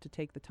I have to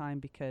take the time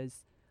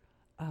because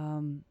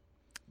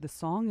the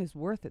song is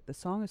worth it. The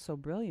song is so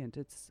brilliant.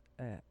 It's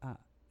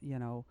you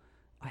know,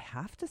 I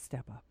have to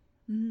step up.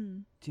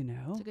 Mhm. Do you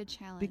know? It's a good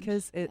challenge.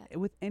 Because Yeah.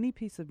 with any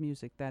piece of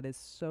music that is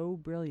so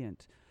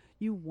brilliant,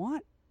 you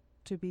want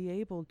to be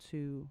able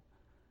to,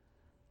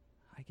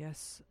 I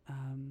guess,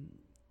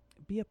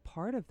 be a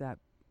part of that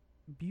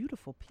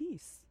beautiful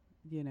piece,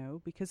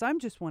 because I'm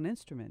just one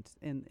instrument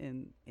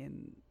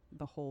in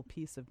the whole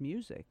piece of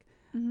music.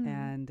 Mhm.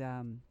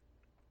 And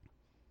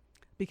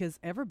because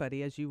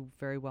everybody, as you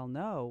very well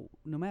know,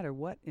 no matter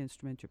what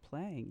instrument you're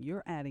playing,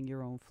 you're adding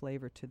your own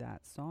flavor to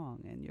that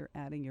song, and you're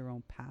adding your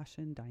own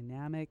passion,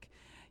 dynamic,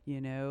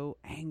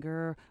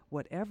 anger,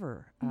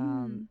 whatever.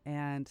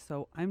 And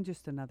so I'm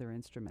just another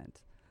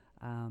instrument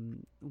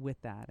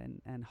with that,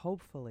 and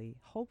hopefully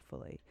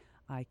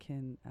I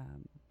can,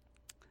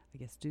 I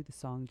guess, do the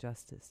song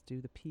justice, do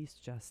the piece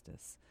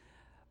justice,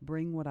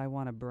 bring what I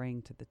want to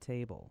bring to the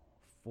table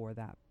for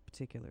that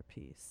particular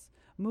piece.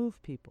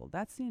 Move people.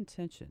 That's the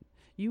intention.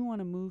 You want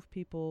to move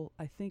people,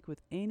 I think,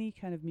 with any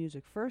kind of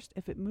music. First,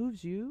 if it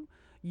moves you,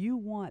 you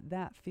want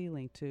that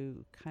feeling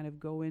to kind of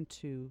go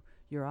into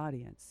your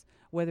audience,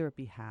 whether it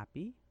be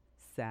happy,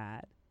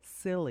 sad,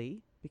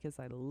 silly, because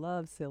I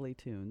love silly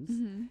tunes,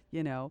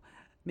 Mhm.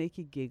 Make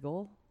you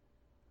giggle,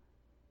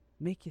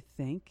 make you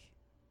think,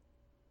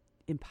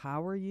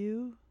 empower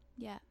you,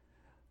 Yeah.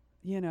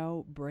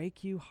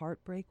 break you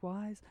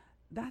heartbreak-wise.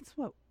 That's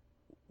what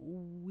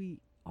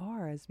we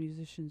are as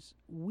musicians.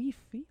 We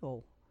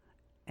feel,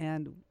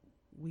 and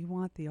we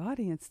want the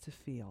audience to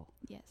feel.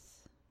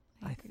 Yes.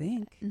 I agree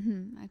with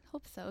think. that. I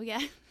hope so.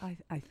 Yeah.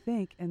 I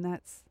think, and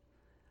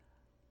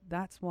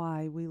that's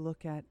why we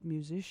look at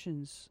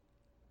musicians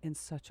in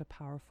such a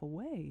powerful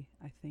way,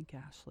 I think,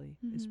 Ashley,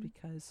 is Mhm.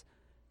 because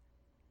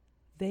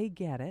they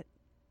get it,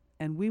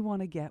 and we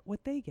want to get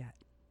what they get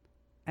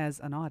as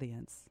an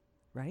audience,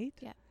 right?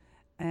 Yeah.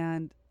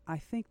 And I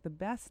think the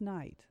best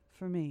night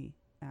for me,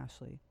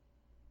 Ashley,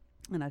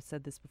 and I've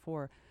said this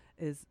before,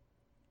 is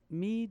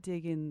me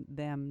digging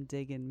them,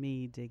 digging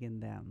me, digging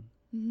them.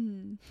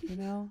 Mhm.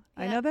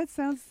 I Yeah. know that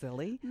sounds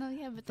silly, No,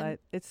 yeah, but then but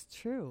it's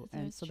true. It's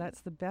And always so true. that's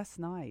the best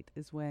night,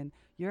 is when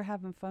you're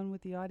having fun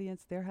with the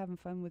audience, they're having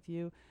fun with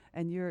you,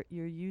 and you're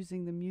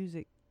using the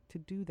music to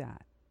do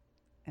that.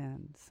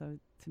 And so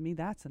to me,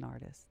 that's an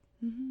artist,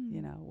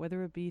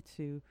 whether it be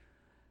to,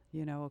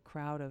 a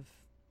crowd of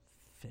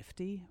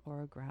 50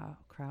 or a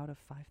crowd of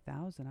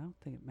 5,000. I don't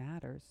think it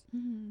matters,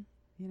 Mhm.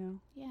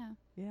 Yeah.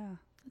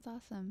 That's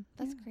awesome.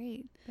 That's Yeah.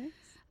 great.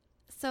 Thanks.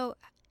 So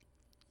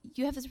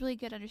you have this really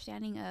good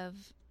understanding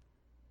of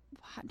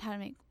how to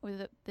make,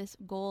 or this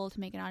goal to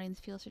make an audience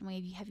feel a certain way.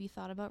 Have you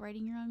thought about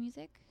writing your own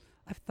music?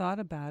 I've thought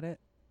about it.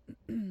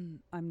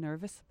 I'm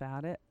nervous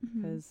about it Mhm.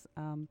 because,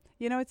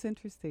 it's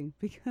interesting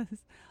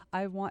because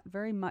I want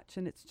very much,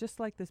 and it's just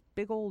like this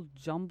big old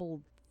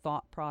jumbled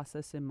thought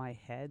process in my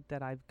head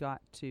that I've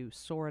got to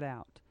sort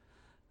out.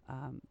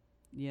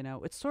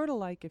 It's sort of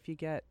like if you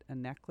get a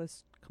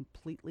necklace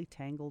completely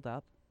tangled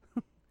up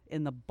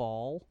in the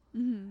ball,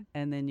 Mhm.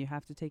 and then you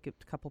have to take a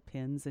couple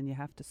pins and you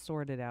have to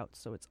sort it out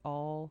so it's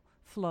all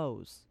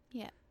flows.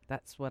 Yeah.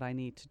 That's what I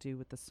need to do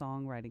with the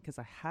songwriting, because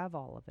I have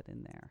all of it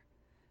in there.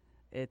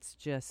 It's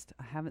just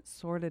I haven't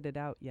sorted it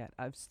out yet.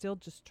 I've still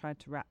just tried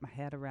to wrap my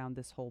head around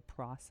this whole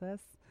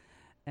process,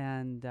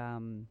 and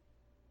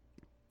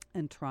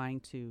trying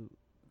to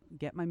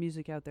get my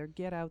music out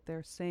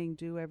there, sing,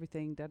 do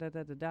everything, da da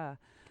da da da.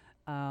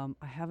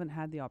 I haven't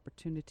had the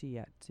opportunity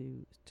yet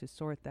to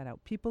sort that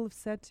out. People have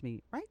said to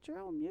me, "Write your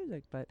own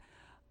music," but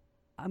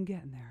I'm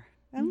getting there.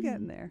 I'm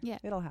getting there. Yeah.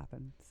 It'll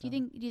happen. Do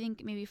you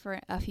think maybe for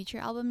a future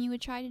album you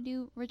would try to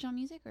do original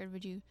music, or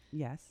would you?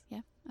 Yes.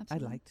 Yeah, I'd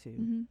absolutely. like to.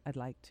 Mhm. I'd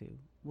like to.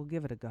 We'll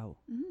give it a go.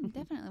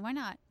 Definitely. Why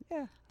not?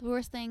 Yeah. The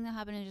worst thing that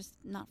happened is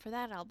just not for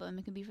that album.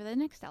 It could be for the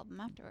next album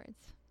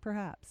afterwards.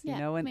 Perhaps,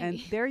 Yeah, and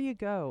maybe. there you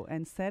go.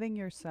 And setting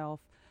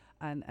yourself,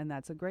 and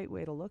that's a great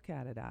way to look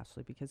at it,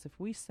 Ashley, because if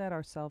we set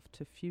ourselves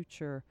to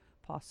future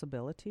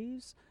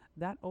possibilities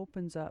that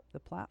opens up the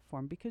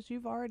platform because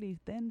you've already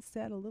then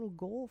set a little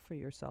goal for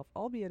yourself,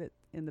 albeit it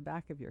in the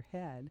back of your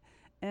head.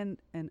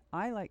 And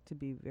I like to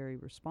be very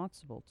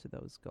responsible to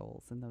those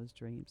goals and those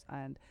dreams.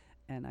 And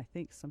I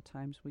think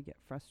sometimes we get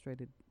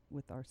frustrated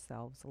with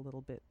ourselves a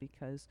little bit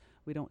because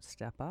we don't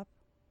step up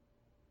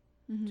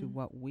to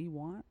what we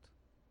want.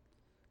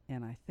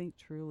 And I think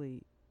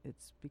truly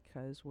it's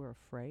because we're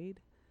afraid.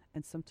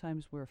 And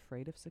sometimes we're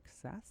afraid of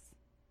success.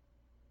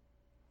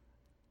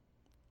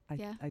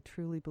 I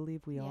truly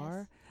believe we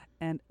are.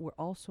 And we're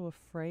also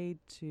afraid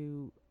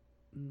to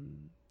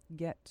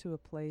get to a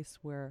place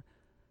where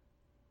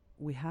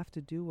we have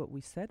to do what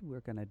we said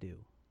we're going to do.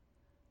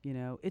 You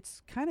know,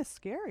 it's kind of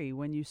scary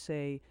when you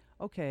say,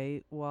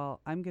 okay, well,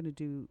 I'm going to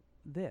do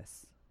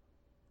this.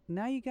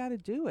 Now you got to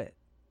do it.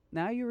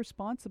 Now you're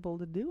responsible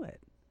to do it.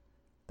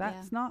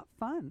 That's not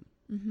fun.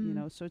 You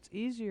know, so it's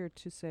easier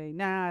to say,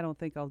 nah, I don't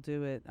think I'll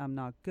do it. I'm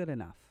not good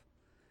enough.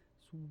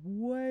 It's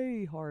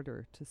way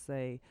harder to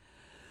say,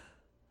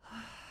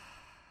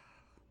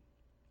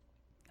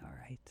 all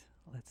right,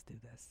 let's do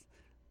this.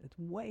 It's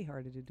way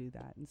harder to do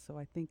that. And so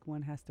I think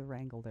one has to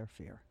wrangle their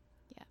fear.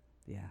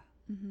 Yeah.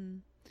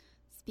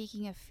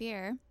 Speaking of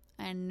fear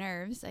and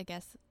nerves, I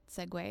guess,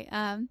 segue,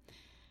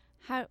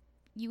 how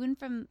you went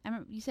from, I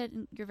remember you said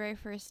in your very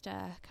first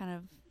kind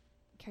of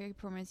karaoke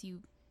performance,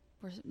 you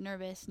were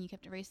nervous and you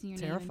kept erasing your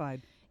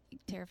Terrified.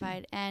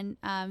 Terrified. And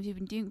you've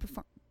been doing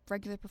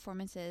regular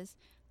performances.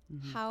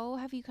 How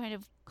have you kind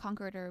of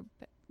conquered or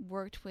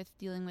worked with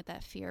dealing with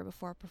that fear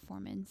before a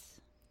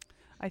performance?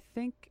 I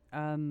think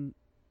I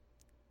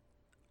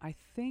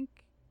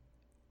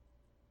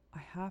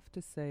have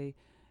to say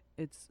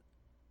it's,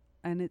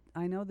 and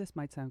I know this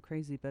might sound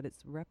crazy, but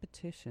it's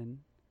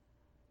repetition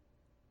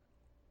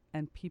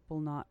and people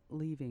not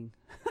leaving.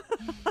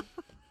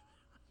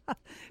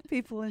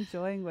 People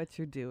enjoying what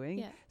you're doing.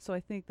 Yeah. So I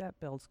think that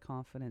builds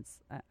confidence.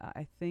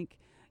 I think,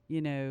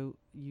 you know,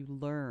 you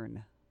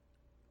learn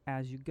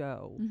as you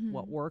go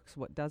what works,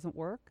 what doesn't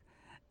work,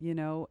 you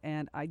know,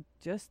 and I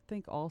just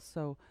think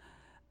also,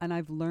 and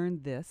I've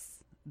learned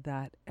this,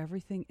 that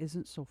everything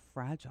isn't so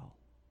fragile.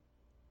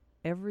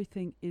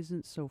 Everything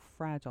isn't so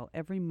fragile.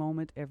 Every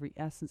moment, every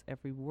essence,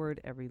 every word,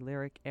 every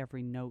lyric,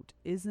 every note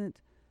isn't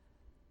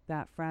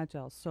that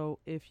fragile. So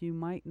if you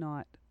might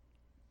not,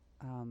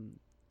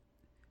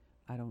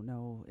 I don't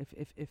know,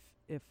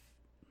 if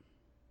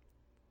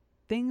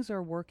things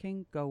are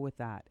working, go with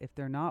that. If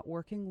they're not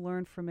working,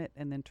 learn from it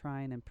and then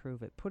try and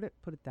improve it. Put it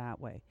that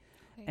way.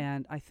 Okay.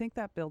 And I think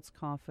that builds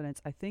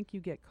confidence. I think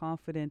you get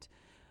confident,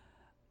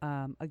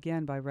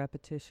 again, by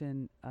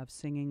repetition of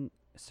singing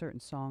certain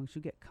songs.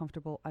 You get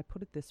comfortable. I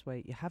put it this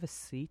way. You have a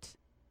seat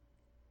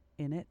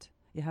in it.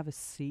 You have a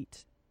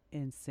seat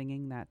in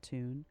singing that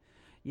tune.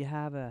 You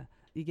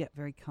get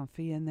very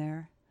comfy in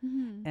there.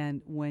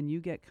 And when you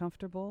get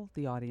comfortable,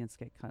 the audience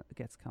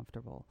gets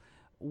comfortable.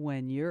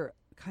 When you're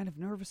kind of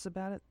nervous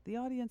about it, the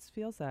audience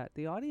feels that.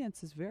 The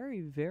audience is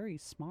very, very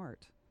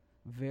smart.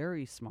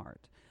 Very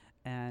smart.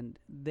 And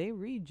they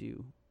read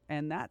you.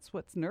 And that's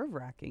what's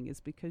nerve-wracking, is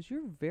because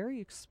you're very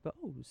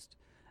exposed.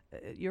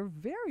 You're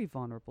very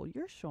vulnerable.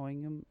 You're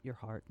showing them your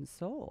heart and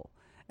soul.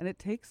 And it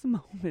takes a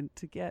moment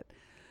to get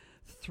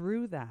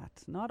through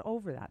that, not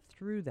over that,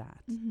 through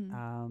that.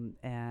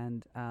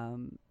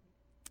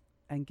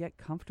 And get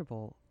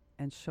comfortable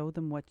and show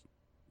them what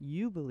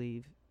you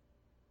believe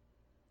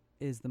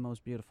is the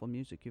most beautiful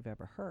music you've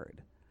ever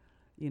heard.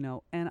 You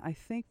know, and I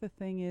think the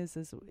thing is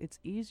it's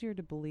easier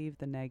to believe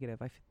the negative.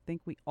 I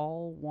think we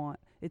all want,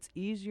 it's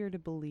easier to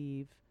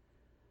believe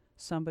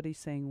somebody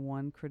saying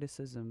one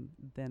criticism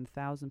than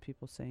 1,000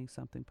 people saying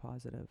something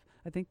positive.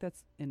 I think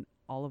that's in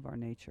all of our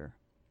nature.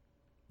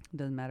 It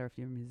doesn't matter if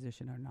you're a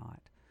musician or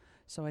not.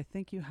 So I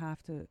think you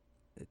have to,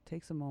 it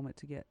takes a moment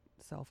to get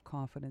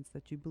self-confidence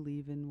that you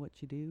believe in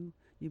what you do,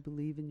 you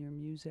believe in your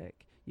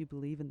music, you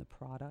believe in the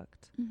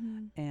product,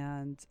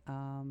 and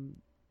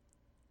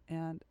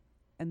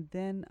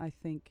then I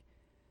think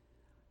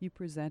you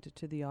present it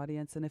to the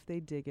audience, and if they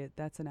dig it,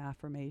 that's an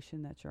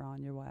affirmation that you're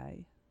on your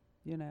way.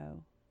 You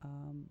know,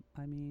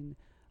 I mean,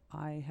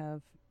 I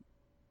have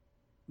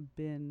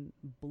been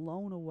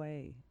blown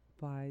away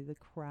by the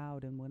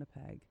crowd in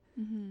Winnipeg,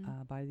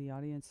 by the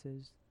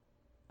audiences.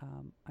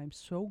 I'm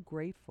so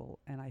grateful,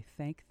 and I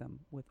thank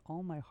them with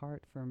all my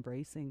heart for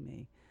embracing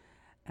me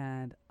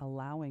and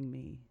allowing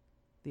me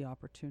the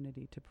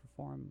opportunity to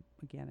perform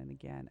again and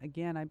again.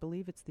 Again, I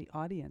believe it's the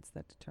audience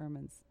that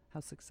determines how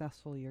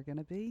successful you're going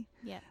to be.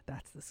 Yeah.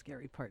 That's the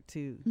scary part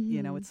too.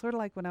 You know, it's sort of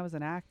like when I was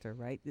an actor,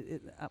 right?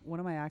 One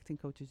of my acting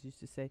coaches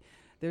used to say,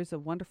 there's a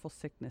wonderful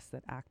sickness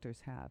that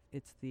actors have.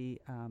 It's the,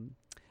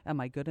 am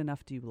I good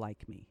enough? Do you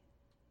like me?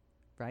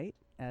 Right?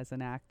 As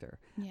an actor,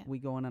 we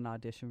go in an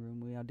audition room,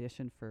 we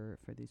audition for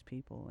these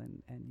people,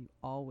 and you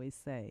always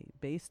say,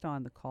 based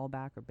on the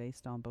callback or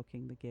based on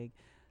booking the gig,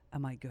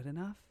 am I good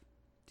enough?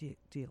 Do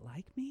you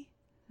like me?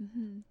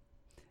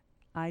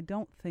 I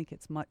don't think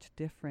it's much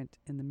different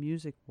in the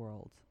music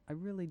world. I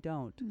really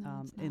don't.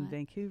 No, in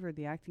Vancouver,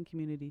 the acting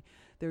community,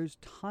 there's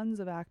tons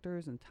of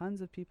actors and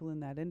tons of people in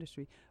that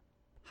industry.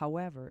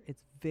 However,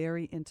 it's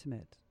very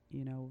intimate,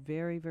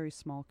 very, very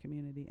small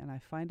community. And I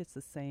find it's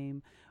the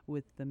same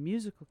with the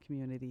musical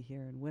community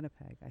here in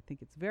Winnipeg. I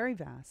think it's very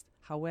vast.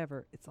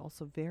 However, it's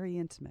also very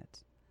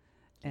intimate.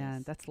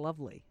 And that's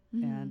lovely.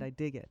 And I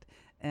dig it.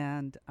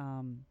 And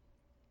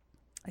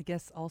I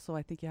guess also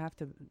I think you have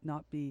to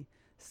not be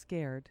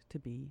scared to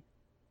be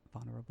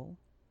vulnerable,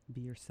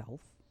 be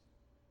yourself,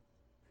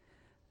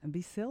 and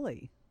be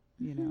silly,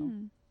 you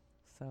know.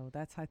 So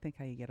that's, I think,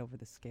 how you get over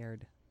the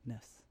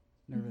scaredness,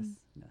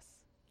 nervousness.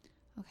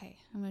 Okay,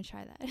 I'm gonna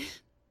try that.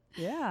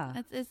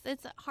 Yeah.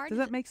 It's hard. Does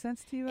that make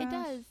sense to you, It Ash?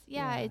 does.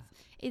 Yeah.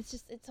 It's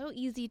just it's so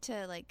easy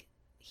to like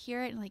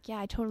hear it and like, yeah,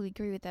 I totally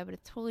agree with that, but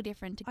it's totally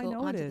different to go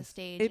onto the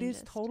stage. It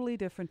is totally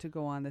different to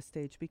go on the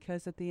stage,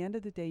 because at the end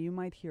of the day, you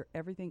might hear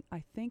everything.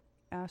 I think,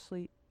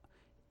 Ashley,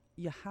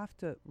 you have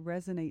to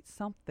resonate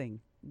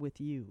something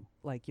with you.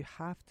 Like, you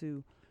have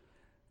to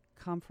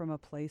come from a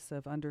place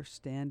of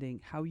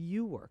understanding how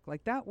you work.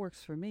 Like, that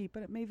works for me,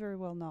 but it may very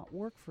well not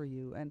work for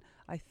you. And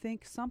I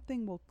think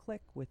something will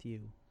click with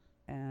you,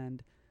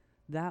 and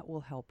that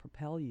will help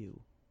propel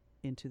you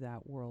into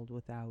that world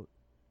without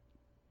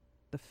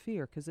the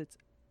fear, because it's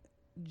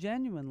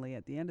genuinely,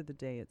 at the end of the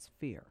day, it's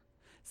fear.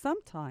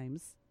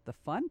 Sometimes the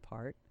fun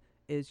part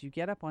is you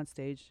get up on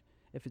stage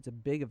if it's a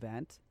big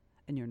event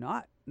and you're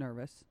not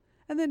nervous,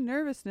 and then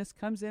nervousness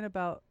comes in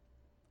about,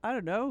 I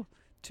don't know,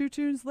 2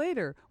 tunes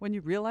later when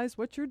you realize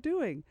what you're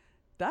doing.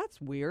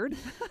 That's weird.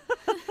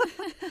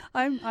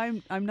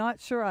 I'm not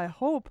sure. I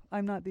hope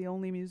I'm not the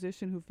only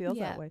musician who feels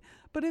that way.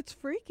 But it's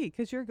freaky,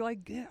 because you're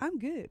like, I'm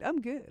good.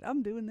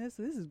 I'm doing this.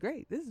 This is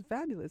great. This is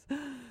fabulous.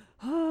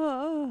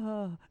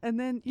 And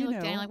then, you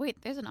look down, you're like,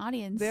 wait, there's an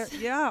audience. There,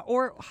 yeah.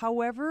 Or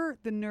however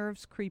the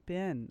nerves creep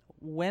in,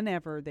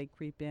 whenever they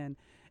creep in,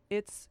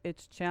 it's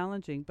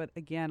challenging. But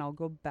again, I'll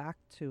go back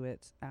to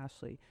it,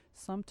 Ashley.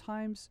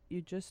 Sometimes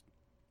you just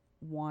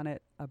want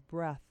it a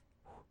breath,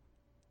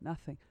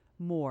 nothing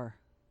more.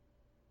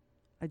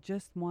 I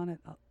just want it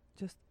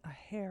just a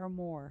hair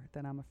more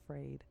than I'm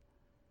afraid.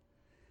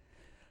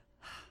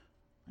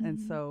 And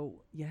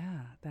so,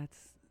 yeah,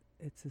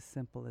 it's as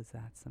simple as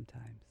that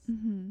sometimes.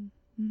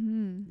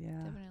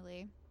 Yeah.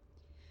 Definitely.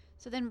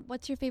 So then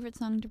what's your favorite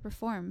song to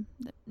perform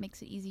that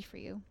makes it easy for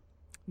you?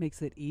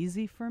 Makes it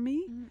easy for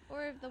me?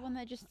 Or the one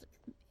that just,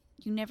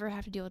 you never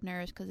have to deal with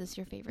nerves because it's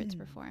your favorite to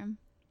perform?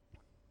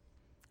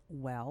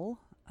 Well,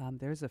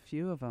 there's a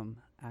few of them,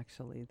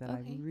 actually, that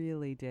I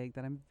really dig,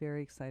 that I'm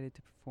very excited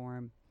to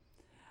perform.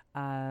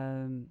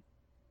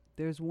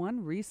 There's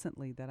one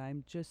recently that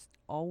I'm just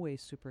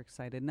always super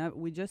excited. Now,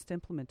 we just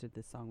implemented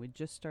this song. We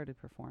just started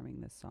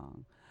performing this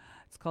song.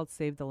 It's called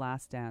Save the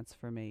Last Dance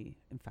for Me.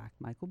 In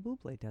fact, Michael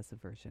Bublé does a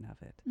version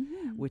of it,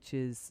 which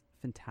is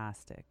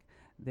fantastic.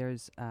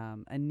 There's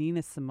a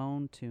Nina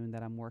Simone tune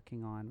that I'm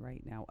working on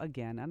right now.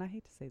 Again, and I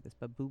hate to say this,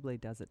 but Bublé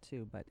does it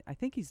too. But I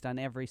think he's done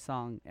every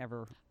song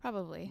ever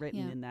probably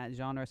written in that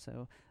genre,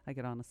 so I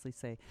could honestly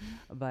say.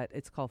 But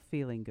it's called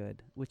Feeling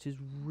Good, which is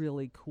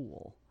really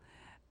cool.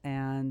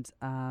 And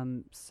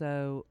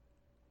so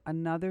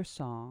another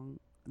song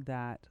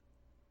that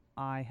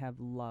I have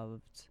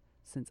loved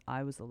since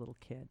I was a little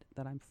kid,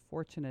 that I'm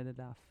fortunate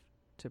enough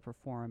to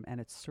perform,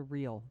 and it's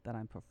surreal that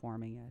I'm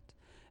performing it,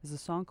 is a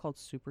song called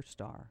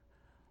Superstar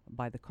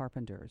by the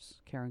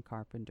Carpenters. Karen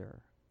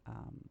Carpenter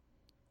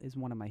is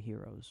one of my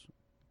heroes,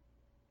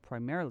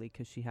 primarily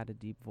because she had a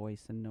deep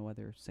voice and no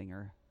other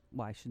singer,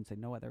 well, I shouldn't say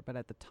no other, but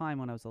at the time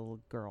when I was a little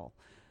girl,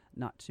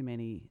 not too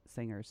many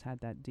singers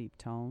had that deep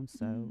tone,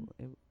 so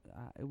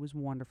it was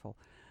wonderful.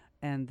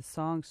 And the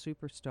song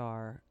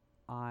Superstar,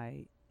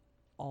 I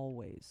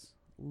always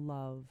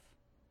love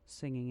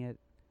singing it.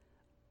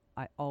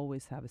 I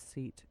always have a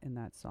seat in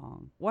that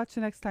song. Watch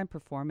the next time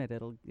perform it.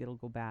 It'll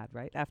go bad,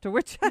 right? After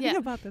we're chatting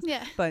about this.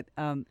 Yeah.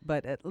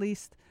 But at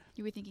least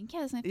you were thinking,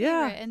 yeah, that's my favorite,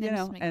 and then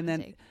just make a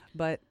mistake.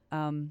 But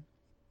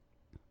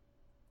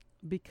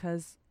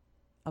because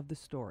of the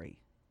story,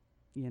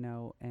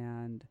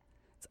 and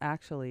it's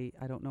actually,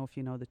 I don't know if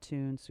you know the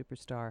tune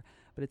Superstar,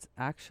 but it's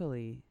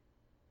actually,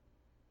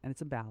 and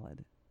it's a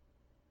ballad.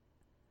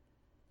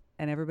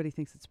 And everybody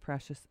thinks it's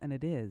precious, and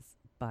it is.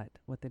 But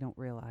what they don't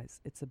realize,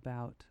 it's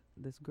about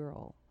this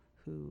girl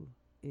who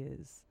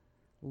is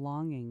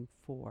longing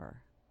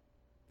for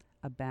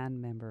a band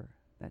member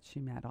that she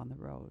met on the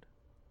road.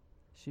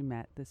 She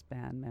met this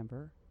band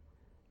member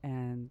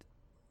and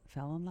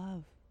fell in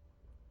love.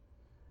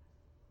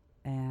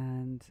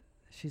 And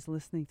she's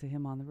listening to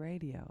him on the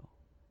radio.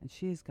 And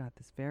she's got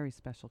this very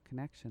special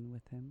connection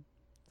with him,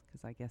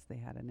 because I guess they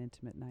had an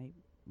intimate night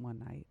one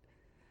night.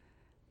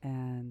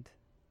 And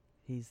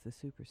he's the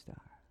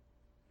superstar.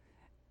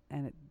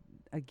 And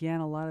again,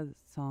 a lot of the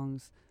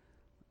songs,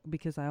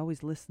 because I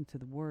always listen to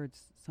the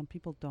words, some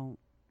people don't.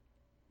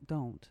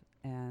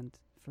 And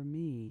for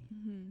me,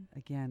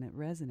 again, it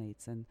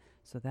resonates. And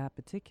so that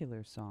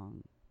particular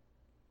song,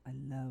 I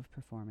love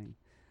performing.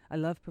 I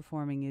love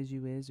performing As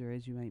You Is or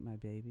As You Ain't My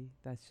Baby.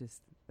 That's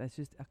just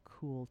a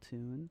cool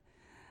tune.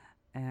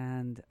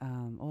 And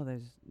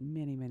there's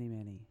many, many,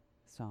 many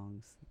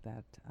songs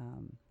that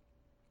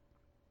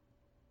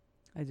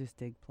I just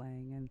dig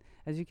playing, and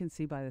as you can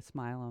see by the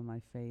smile on my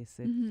face,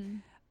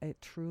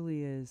 it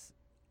truly is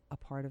a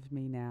part of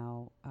me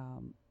now,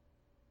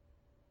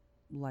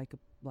 like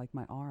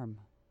my arm,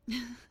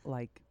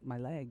 like my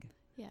leg.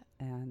 Yeah.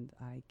 And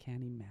I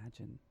can't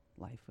imagine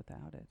life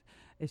without it.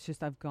 It's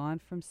just I've gone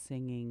from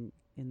singing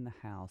in the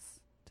house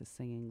to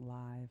singing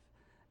live,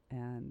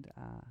 and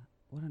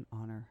what an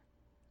honor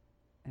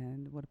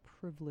and what a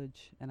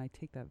privilege, and I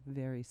take that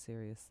very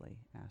seriously,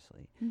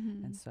 Ashley.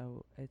 And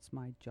so it's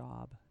my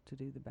job to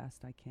do the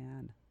best I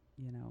can,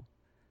 you know,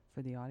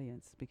 for the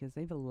audience, because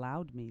they've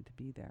allowed me to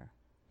be there,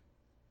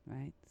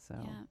 right? So,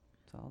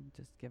 so I'll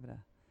just give it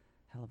a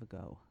hell of a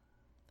go.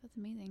 That's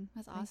amazing.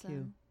 That's Thank awesome.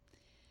 you.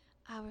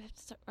 We have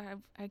to start, I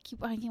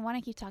want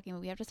to keep talking,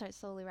 but we have to start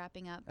slowly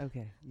wrapping up.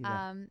 Okay. You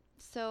bet.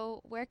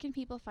 So where can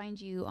people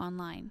find you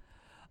online?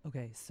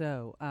 Okay,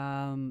 so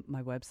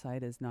my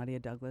website is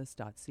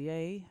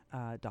nadiadouglas.ca,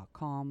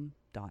 .com,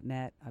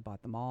 .net. I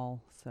bought them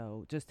all.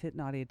 So just hit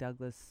Nadia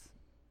Douglas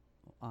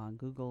on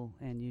Google,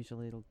 and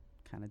usually it'll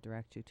kind of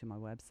direct you to my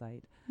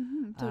website.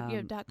 So you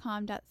have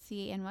 .com,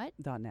 .ca, and what?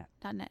 .net.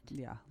 .net.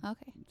 Yeah.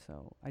 Okay.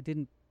 So I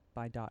didn't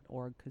buy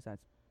 .org because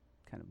that's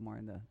kind of more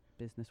in the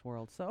business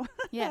world. So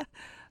yeah.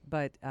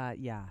 But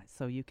yeah,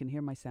 so you can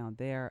hear my sound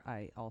there.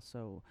 I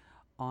also,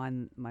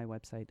 on my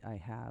website, I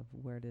have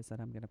where it is that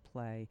I'm going to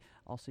play.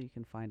 Also, you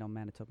can find on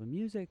Manitoba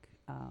Music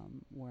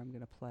where I'm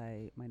going to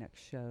play. My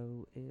next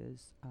show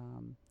is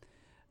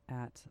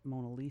at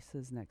Mona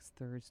Lisa's next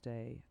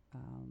Thursday.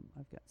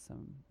 I've got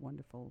some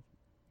wonderful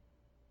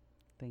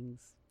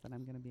things that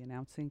I'm going to be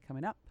announcing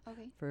coming up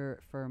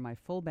for my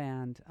full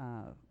band,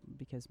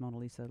 because Mona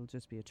Lisa, it'll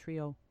just be a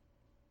trio.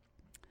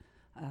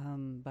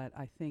 But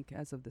I think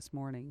as of this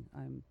morning,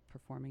 I'm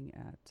performing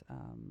at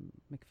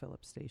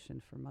McPhillips Station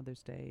for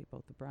Mother's Day,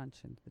 both the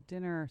brunch and the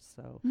dinner.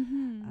 So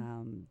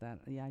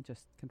I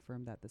just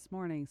confirmed that this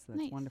morning. So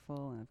that's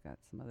wonderful. And I've got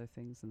some other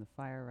things in the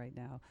fire right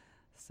now.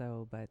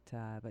 So, but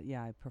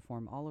yeah, I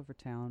perform all over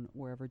town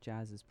wherever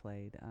jazz is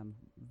played. I'm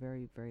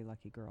very, very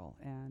lucky girl,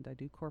 and I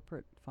do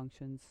corporate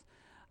functions.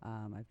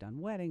 I've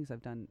done weddings.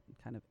 I've done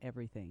kind of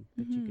everything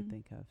that you could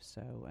think of.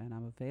 So, and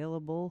I'm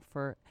available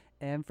for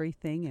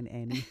everything and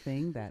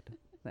anything that.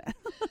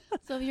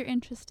 So if you're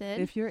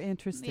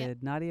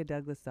interested.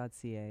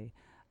 NadiaDouglas.ca.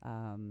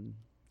 And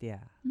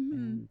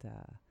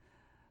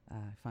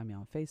find me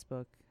on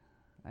Facebook.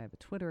 I have a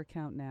Twitter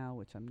account now,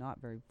 which I'm not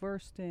very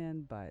versed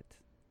in, but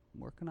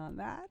working on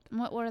that.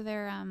 What are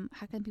their,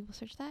 how can people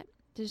search that?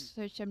 Just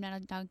search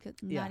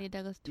Nadia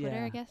Douglas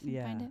Twitter, I guess,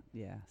 and find it?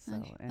 Yeah, so,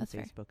 Okay, and that's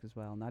Facebook fair. as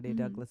well. Nadia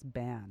Douglas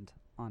Band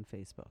on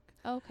Facebook.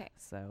 Okay.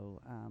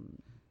 So,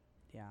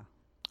 yeah.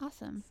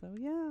 Awesome. So,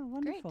 yeah,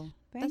 wonderful.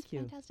 Great. Thank you.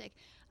 That's fantastic.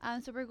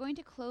 So we're going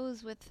to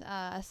close with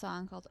a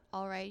song called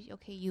All Right,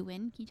 Okay, You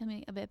Win. Can you tell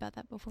me a bit about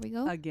that before we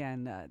go?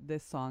 Again,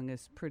 this song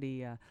is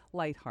pretty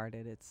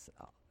lighthearted. It's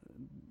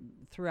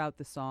throughout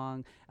the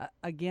song.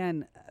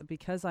 Again,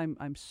 because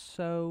I'm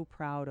so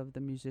proud of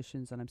the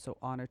musicians and I'm so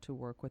honored to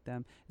work with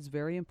them, it's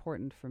very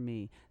important for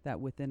me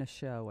that within a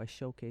show I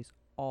showcase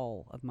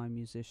all of my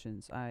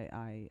musicians.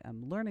 I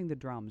am learning the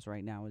drums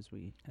right now as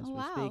we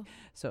speak.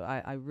 So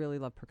I really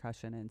love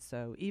percussion, and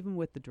so even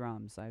with the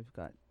drums, I've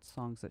got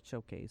songs that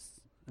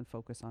showcase and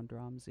focus on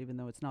drums. Even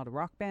though it's not a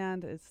rock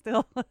band, it's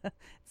still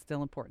it's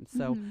still important.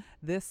 So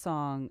this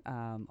song,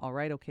 All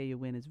Right, Okay, You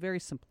Win, is very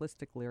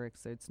simplistic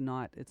lyrics. It's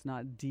not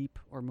deep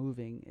or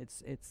moving.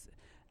 It's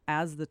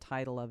as the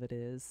title of it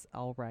is,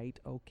 All Right,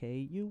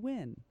 Okay, You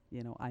Win.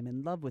 You know, I'm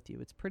in love with you.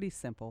 It's pretty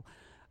simple.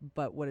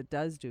 But what it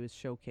does do is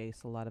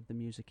showcase a lot of the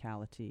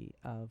musicality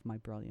of my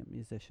brilliant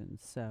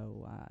musicians.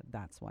 So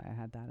that's why I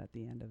had that at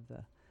the end of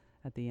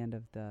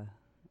the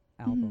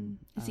album.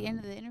 It's the end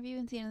of the interview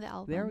and it's the end of the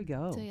album. There we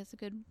go. So it's a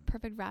good,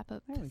 perfect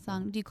wrap-up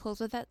song. Do you close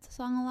with that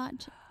song a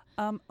lot?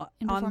 In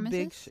on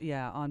performances?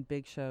 on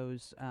big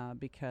shows,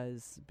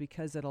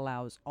 because it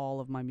allows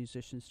all of my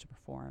musicians to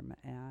perform,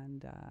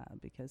 and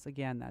because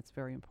again that's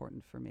very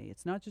important for me.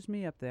 It's not just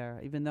me up there,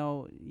 even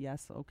though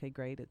yes, okay,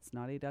 great, it's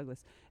Nadia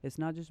Douglas. It's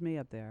not just me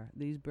up there.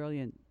 These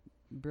brilliant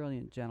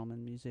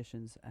gentlemen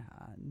musicians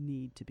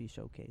need to be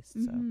showcased.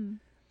 So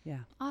yeah,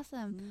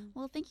 awesome.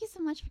 Well, thank you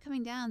so much for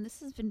coming down. This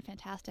has been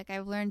fantastic.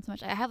 I've learned so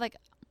much. I have like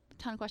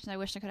ton of questions I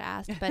wish I could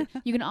have asked, but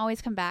you can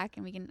always come back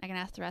and I can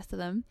ask the rest of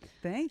them.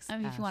 Thanks.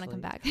 If you want to come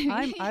back.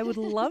 I would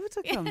love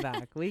to come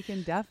back. We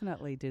can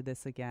definitely do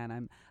this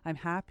again. I'm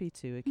happy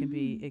to. It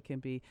can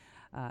be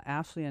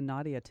Ashley and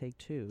Nadia take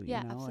two.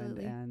 Yeah, you know,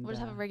 absolutely. And we'll just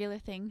have a regular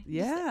thing.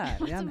 Yeah,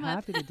 I'm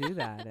happy to do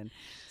that. And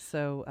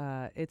so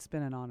it's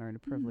been an honor and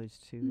a privilege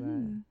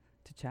to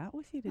chat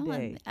with you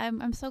today.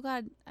 I'm so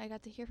glad I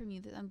got to hear from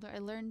you. I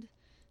learned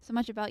so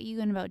much about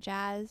you and about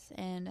jazz.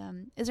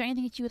 And is there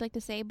anything that you would like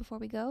to say before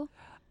we go?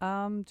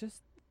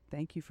 Just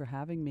thank you for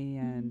having me,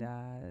 and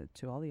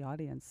to all the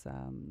audience,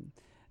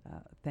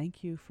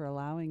 thank you for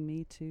allowing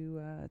me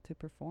to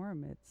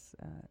perform. It's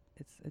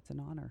an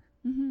honor.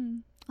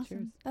 Awesome.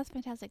 Cheers. That's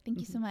fantastic. Thank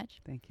you so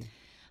much. Thank you.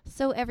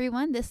 So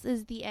everyone, this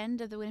is the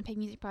end of the Winnipeg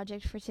Music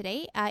Project for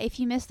today. If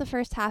you missed the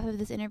first half of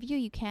this interview,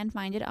 you can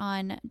find it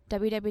on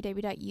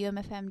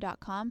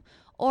www.umfm.com,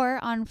 or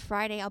on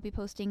Friday I'll be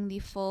posting the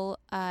full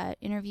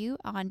interview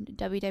on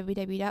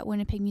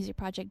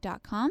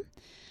www.winnipegmusicproject.com.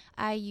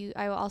 I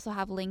will also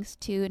have links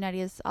to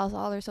Nadia's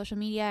all her social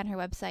media and her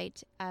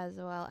website, as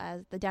well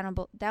as the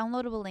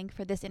downloadable link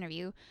for this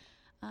interview.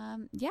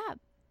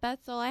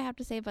 That's all I have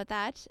to say about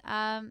that.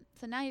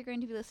 So now you're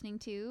going to be listening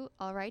to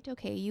All Right,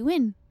 Okay, You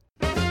Win.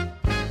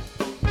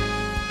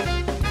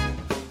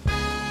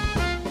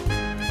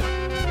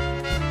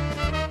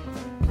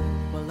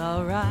 Well,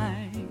 all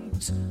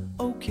right,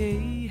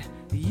 okay,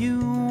 you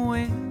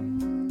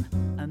win.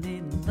 I'm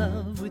in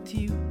love with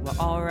you. Well,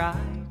 all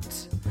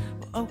right,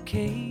 well,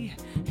 okay,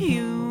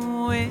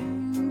 you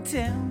win.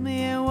 Tell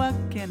me, what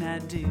can I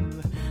do?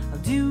 I'll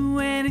do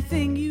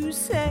anything you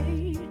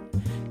say,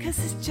 'cause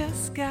it's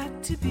just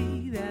got to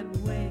be that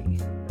way.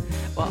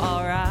 Well,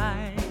 all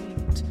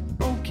right,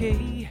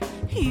 okay,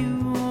 you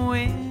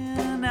win.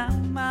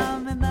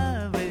 I'm in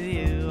love with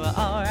you.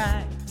 All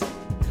right,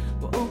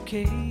 well,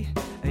 okay,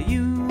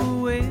 you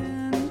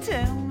win.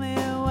 Tell me,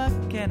 what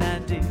can I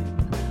do?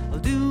 I'll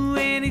do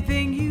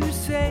anything you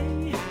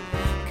say,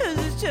 'cause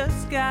it's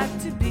just got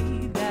to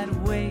be that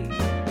way.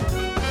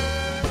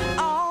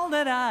 All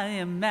that I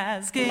am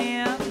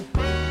asking,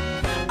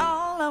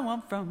 all I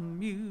want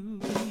from you,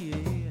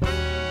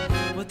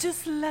 yeah. Well,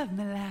 just love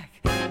me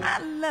like I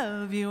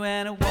love you,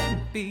 and it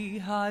won't be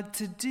hard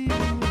to do.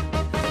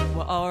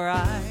 Well, all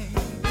right,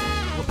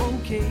 well,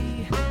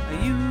 okay,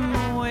 you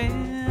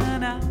win.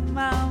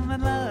 I'm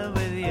in love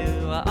with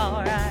you.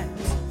 All right,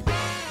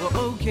 well,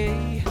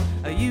 okay,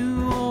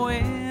 you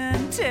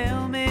win.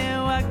 Tell me,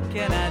 what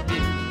can I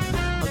do?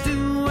 I'll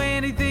do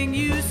anything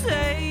you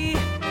say,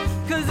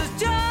 'cause it's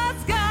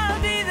just gotta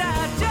be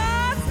that,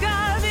 just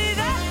gotta be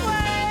that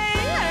way.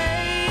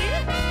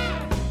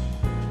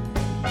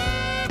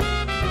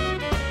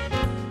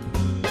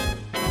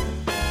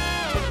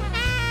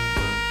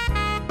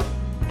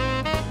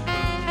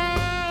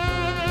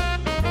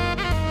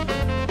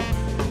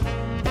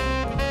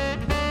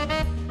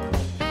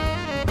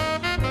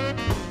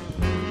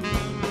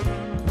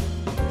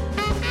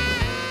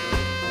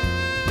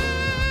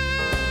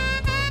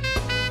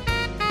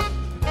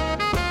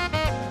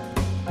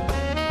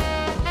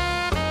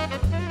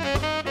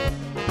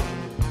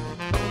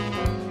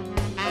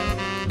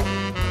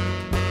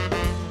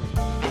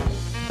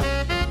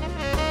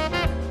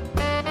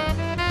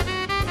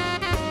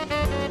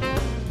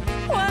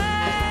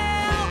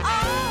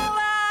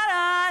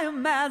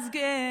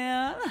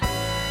 Asking,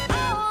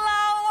 all I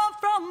want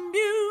from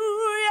you,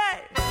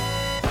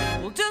 yeah.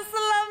 Well, just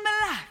love me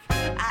like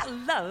I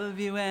love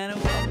you, and it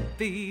won't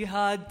be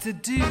hard to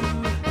do.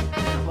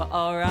 Well,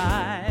 all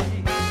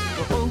right,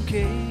 well,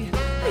 okay,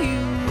 you